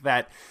think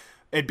that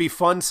it'd be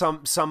fun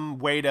some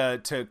way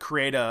to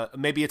create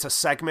maybe it's a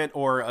segment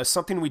or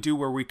something we do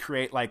where we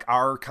create like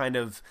our kind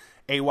of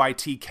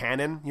AYT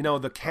canon,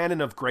 the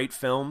canon of great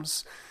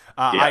films.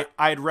 I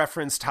had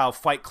referenced how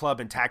Fight Club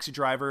and Taxi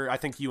Driver, I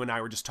think you and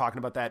I were just talking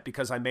about that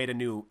because I made a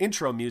new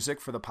intro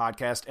music for the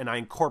podcast and I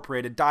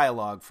incorporated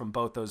dialogue from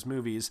both those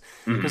movies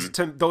because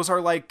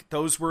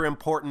those were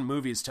important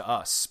movies to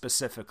us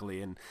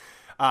specifically. And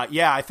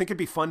I think it'd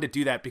be fun to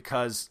do that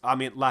because, I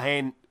mean,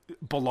 Haine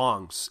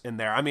belongs in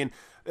there. I mean,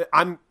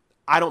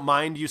 I don't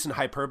mind using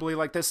hyperbole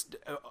like this.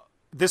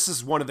 This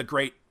is one of the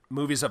great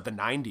movies of the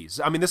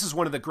 90s. I mean, this is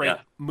one of the great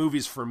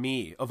movies for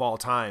me of all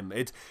time.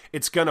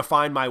 It's going to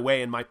find my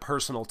way in my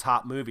personal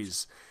top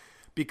movies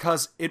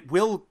because it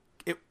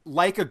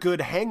like a good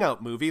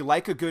hangout movie,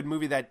 like a good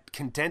movie that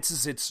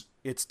condenses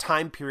its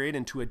time period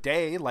into a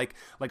day, like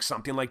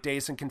something like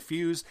Dazed and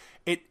Confused.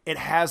 It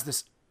has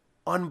this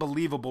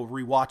unbelievable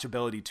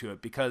rewatchability to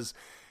it because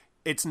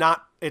it's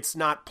not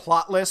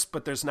plotless,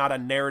 but there's not a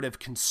narrative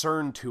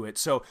concern to it.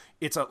 So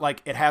it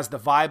has the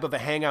vibe of a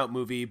hangout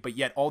movie, but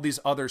yet all these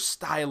other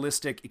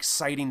stylistic,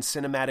 exciting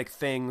cinematic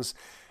things.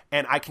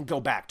 And I can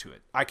go back to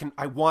it.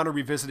 I want to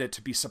revisit it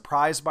to be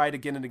surprised by it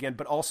again and again,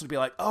 but also to be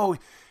like, oh,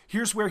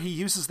 here's where he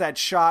uses that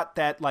shot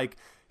that like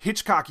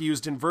Hitchcock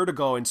used in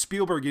Vertigo and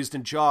Spielberg used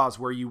in Jaws,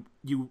 where you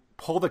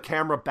pull the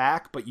camera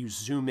back, but you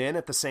zoom in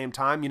at the same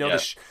time. You know,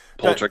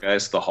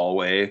 Poltergeist, the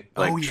hallway.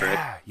 Trick.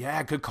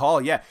 Yeah, good call.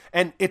 Yeah,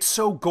 and it's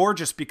so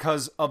gorgeous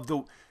because of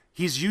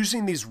he's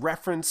using these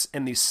reference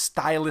and these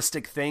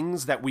stylistic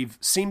things that we've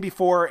seen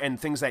before and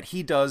things that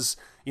he does,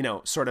 you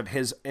know, sort of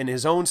in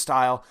his own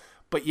style,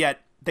 but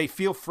yet they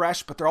feel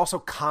fresh, but they're also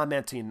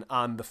commenting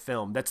on the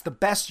film. That's the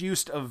best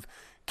use of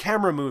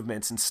camera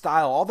movements and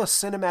style, all the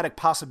cinematic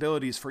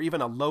possibilities for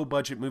even a low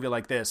budget movie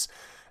like this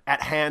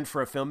at hand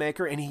for a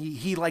filmmaker. And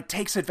he like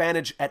takes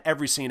advantage at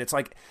every scene. It's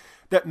like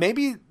that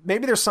maybe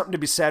there's something to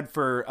be said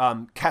for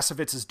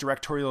Kasowitz's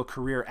directorial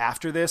career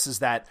after this, is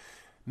that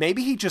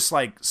maybe he just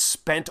like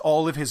spent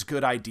all of his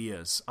good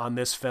ideas on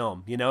this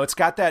film. You know, it's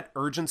got that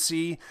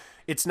urgency.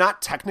 It's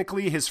not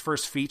technically his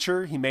first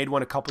feature. He made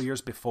one a couple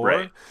years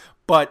before,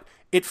 but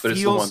it's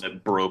the one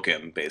that broke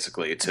him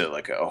basically to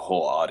like a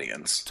whole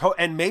audience.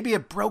 And maybe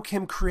it broke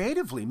him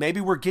creatively.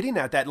 Maybe we're getting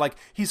at that. Like,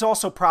 he's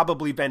also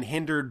probably been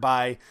hindered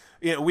by,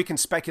 you know, we can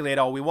speculate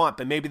all we want,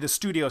 but maybe the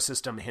studio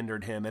system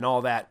hindered him and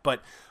all that.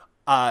 But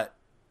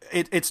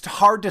it's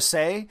hard to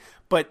say,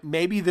 but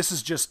maybe this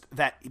is just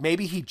that.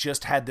 Maybe he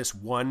just had this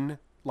one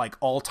like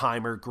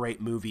all-timer great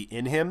movie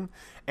in him.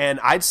 And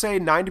I'd say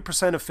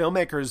 90% of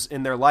filmmakers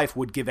in their life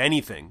would give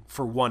anything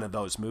for one of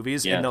those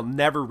movies, and they'll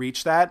never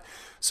reach that.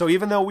 So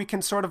even though we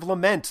can sort of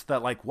lament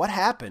that, like, what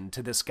happened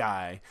to this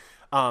guy,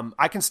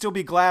 I can still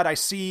be glad I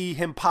see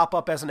him pop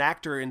up as an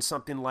actor in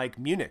something like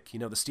Munich, you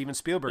know, the Steven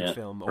Spielberg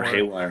film. Or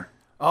Haywire.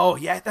 Oh,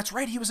 yeah, that's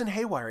right. He was in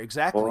Haywire,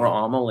 exactly. Or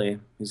Amelie.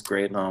 He's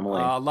great in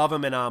Amelie. Love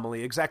him in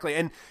Amelie, exactly.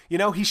 And, you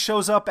know, he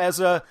shows up as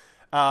a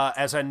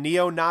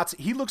neo-Nazi.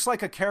 He looks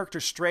like a character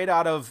straight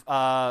out of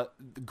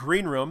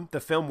Green Room,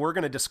 the film we're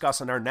going to discuss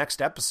in our next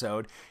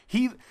episode.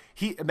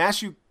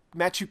 Matthew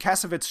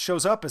Kasowitz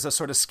shows up as a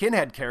sort of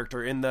skinhead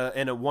character in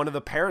one of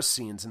the Paris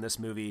scenes in this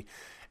movie,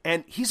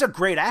 and he's a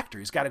great actor.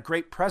 He's got a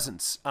great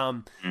presence.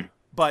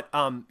 But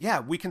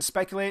we can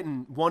speculate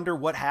and wonder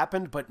what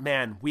happened. But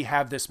man, we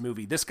have this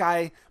movie. This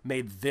guy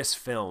made this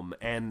film,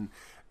 and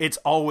it's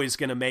always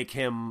going to make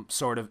him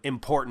sort of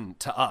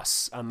important to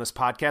us on this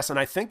podcast. And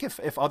I think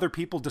if other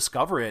people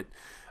discover it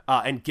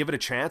and give it a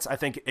chance, I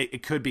think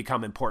it could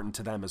become important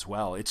to them as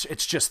well.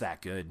 It's just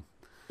that good.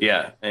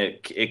 Yeah,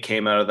 it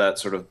came out of that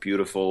sort of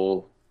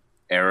beautiful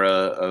era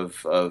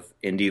of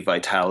indie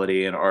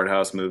vitality in art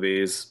house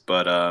movies.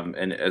 But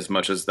and as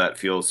much as that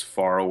feels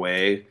far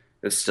away,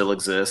 it still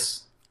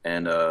exists.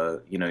 And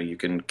you know, you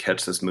can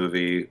catch this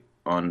movie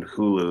on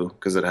Hulu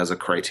because it has a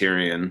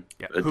Criterion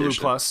edition. Hulu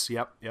Plus.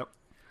 Yep.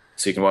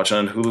 So you can watch it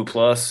on Hulu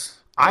Plus.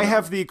 I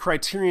have the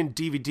Criterion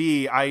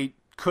DVD. I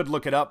could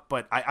look it up,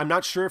 but I'm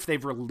not sure if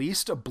they've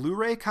released a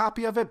Blu-ray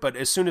copy of it. But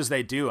as soon as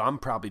they do, I'm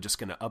probably just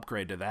going to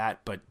upgrade to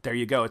that. But there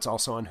you go. It's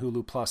also on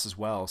Hulu Plus as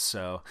well.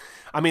 So,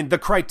 I mean, the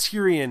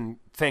Criterion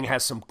thing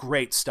has some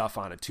great stuff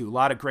on it, too. A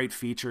lot of great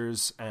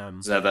features.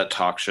 Does it have that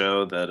talk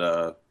show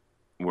that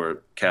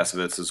where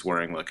Kasowitz is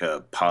wearing like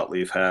a pot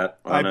leaf hat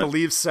on I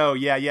believe so.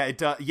 Yeah, it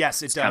does.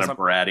 Yes, it does. Kind of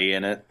bratty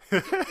in it.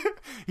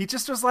 He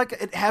just was like,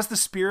 it has the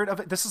spirit of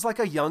it. This is like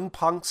a young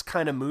punks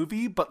kind of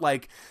movie, but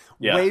like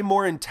way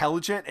more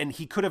intelligent. And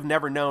he could have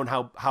never known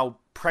how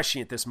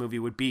prescient this movie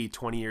would be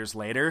 20 years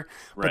later.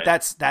 But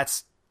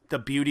that's the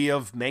beauty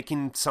of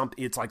making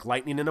something. It's like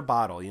lightning in a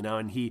bottle, you know,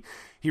 and he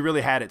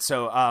really had it.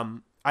 So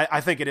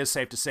I think it is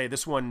safe to say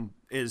this one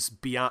is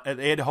beyond,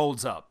 it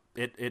holds up.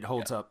 It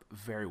holds up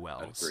very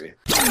well. I agree.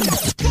 1, 2,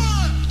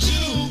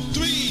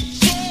 3,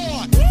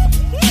 4.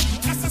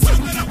 That's the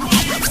sound that I want.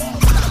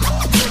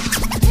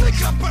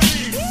 Wake up,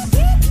 buddies.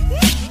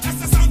 That's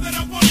the sound that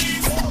I want.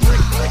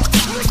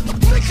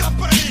 Wake up,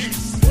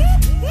 buddies.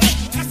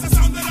 That's the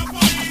sound that I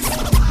want.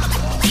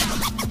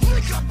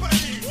 Wake up,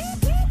 buddies.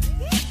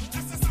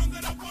 That's the sound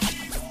that I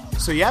want.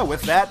 So yeah,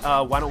 with that,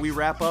 why don't we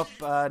wrap up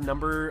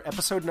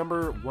episode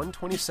number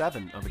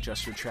 127 of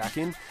Adjust Your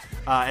Tracking?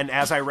 And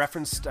as I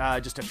referenced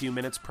just a few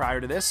minutes prior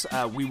to this,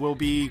 we will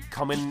be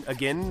coming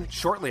again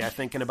shortly, I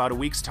think in about a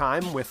week's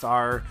time, with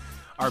our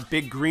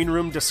big green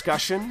room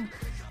discussion.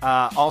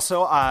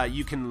 Also,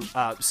 you can,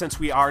 since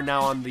we are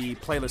now on the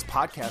Playlist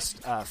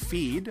podcast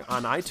feed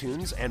on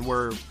iTunes, and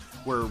we're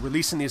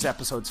releasing these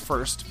episodes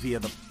first via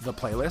the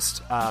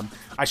playlist.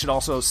 I should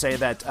also say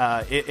that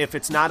if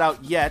it's not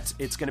out yet,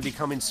 it's going to be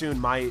coming soon.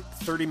 My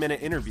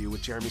 30-minute interview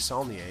with Jeremy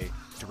Saulnier,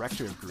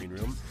 director of Green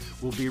Room,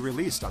 will be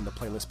released on the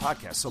Playlist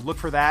podcast. So look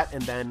for that,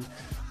 and then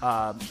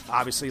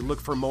obviously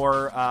look for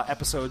more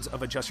episodes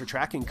of Adjust Your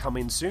Tracking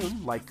coming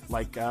soon, like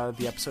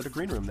the episode of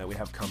Green Room that we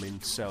have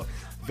coming. So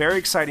very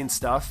exciting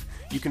stuff.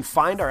 You can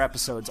find our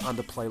episodes on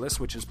the Playlist,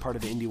 which is part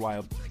of the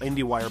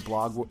IndieWire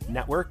blog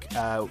network.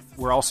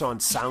 We're also on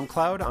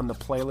SoundCloud, on the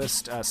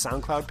Playlist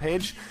SoundCloud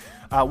page.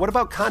 What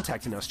about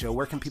contacting us, Joe?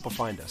 Where can people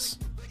find us?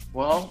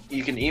 Well,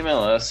 you can email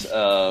us,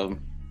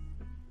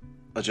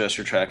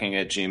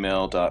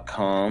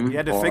 adjustyourtracking@gmail.com. You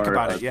had to think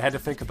about it. You had to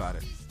think about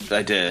it.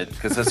 I did,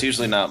 because that's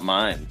usually not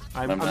mine.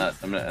 I'm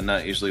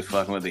not usually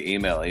fucking with the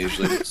email. I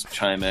usually just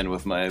chime in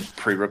with my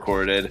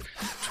pre-recorded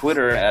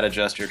Twitter at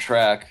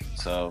AdjustYourTrack.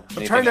 So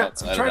I'm trying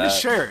to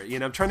share.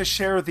 I'm trying to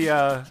share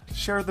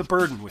the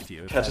burden with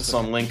you. Catch us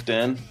on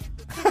LinkedIn.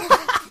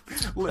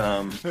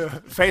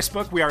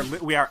 Facebook.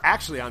 We are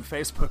actually on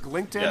Facebook.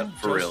 LinkedIn. Yeah,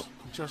 for real.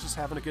 Just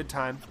having a good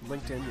time.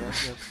 LinkedIn. Yeah.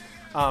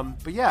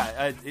 But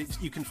yeah,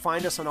 you can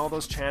find us on all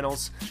those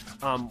channels.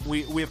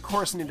 We of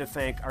course need to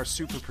thank our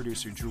super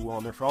producer Drew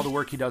Wallner for all the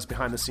work he does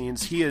behind the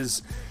scenes. He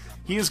is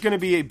going to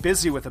be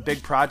busy with a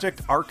big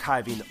project,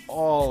 archiving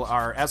all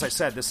our, as I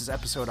said, this is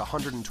episode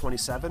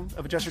 127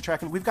 of Adjust Your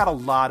Tracking. We've got a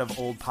lot of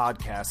old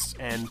podcasts,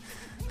 and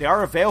they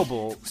are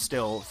available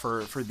still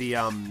for the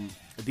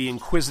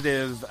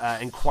inquisitive,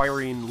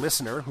 inquiring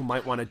listener who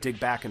might want to dig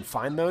back and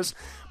find those.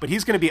 But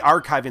he's going to be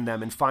archiving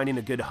them and finding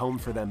a good home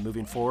for them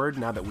moving forward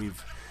now that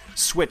we've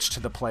switched to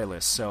the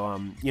playlist.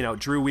 So,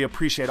 Drew, we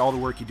appreciate all the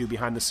work you do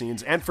behind the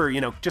scenes and for,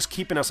 just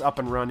keeping us up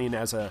and running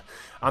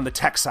on the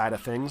tech side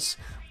of things.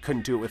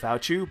 Couldn't do it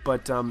without you.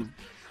 But,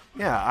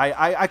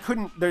 I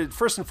couldn't,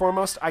 first and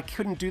foremost, I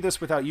couldn't do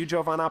this without you,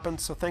 Joe Von Oppen.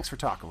 So thanks for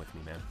talking with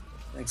me, man.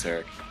 Thanks,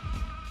 Eric.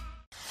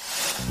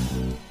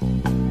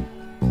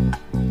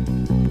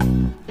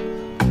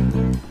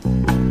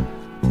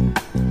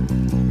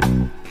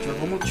 Tu vas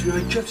vraiment tuer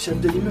un keuf si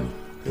Abdel meurt?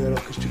 Et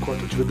alors, qu'est-ce que tu crois?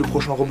 Toi, tu veux être le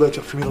prochain robot à te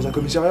faire fumer dans un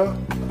commissariat?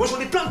 Moi, j'en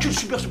ai plein de queues,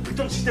 je subir ce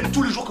putain de système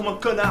tous les jours comme un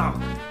connard!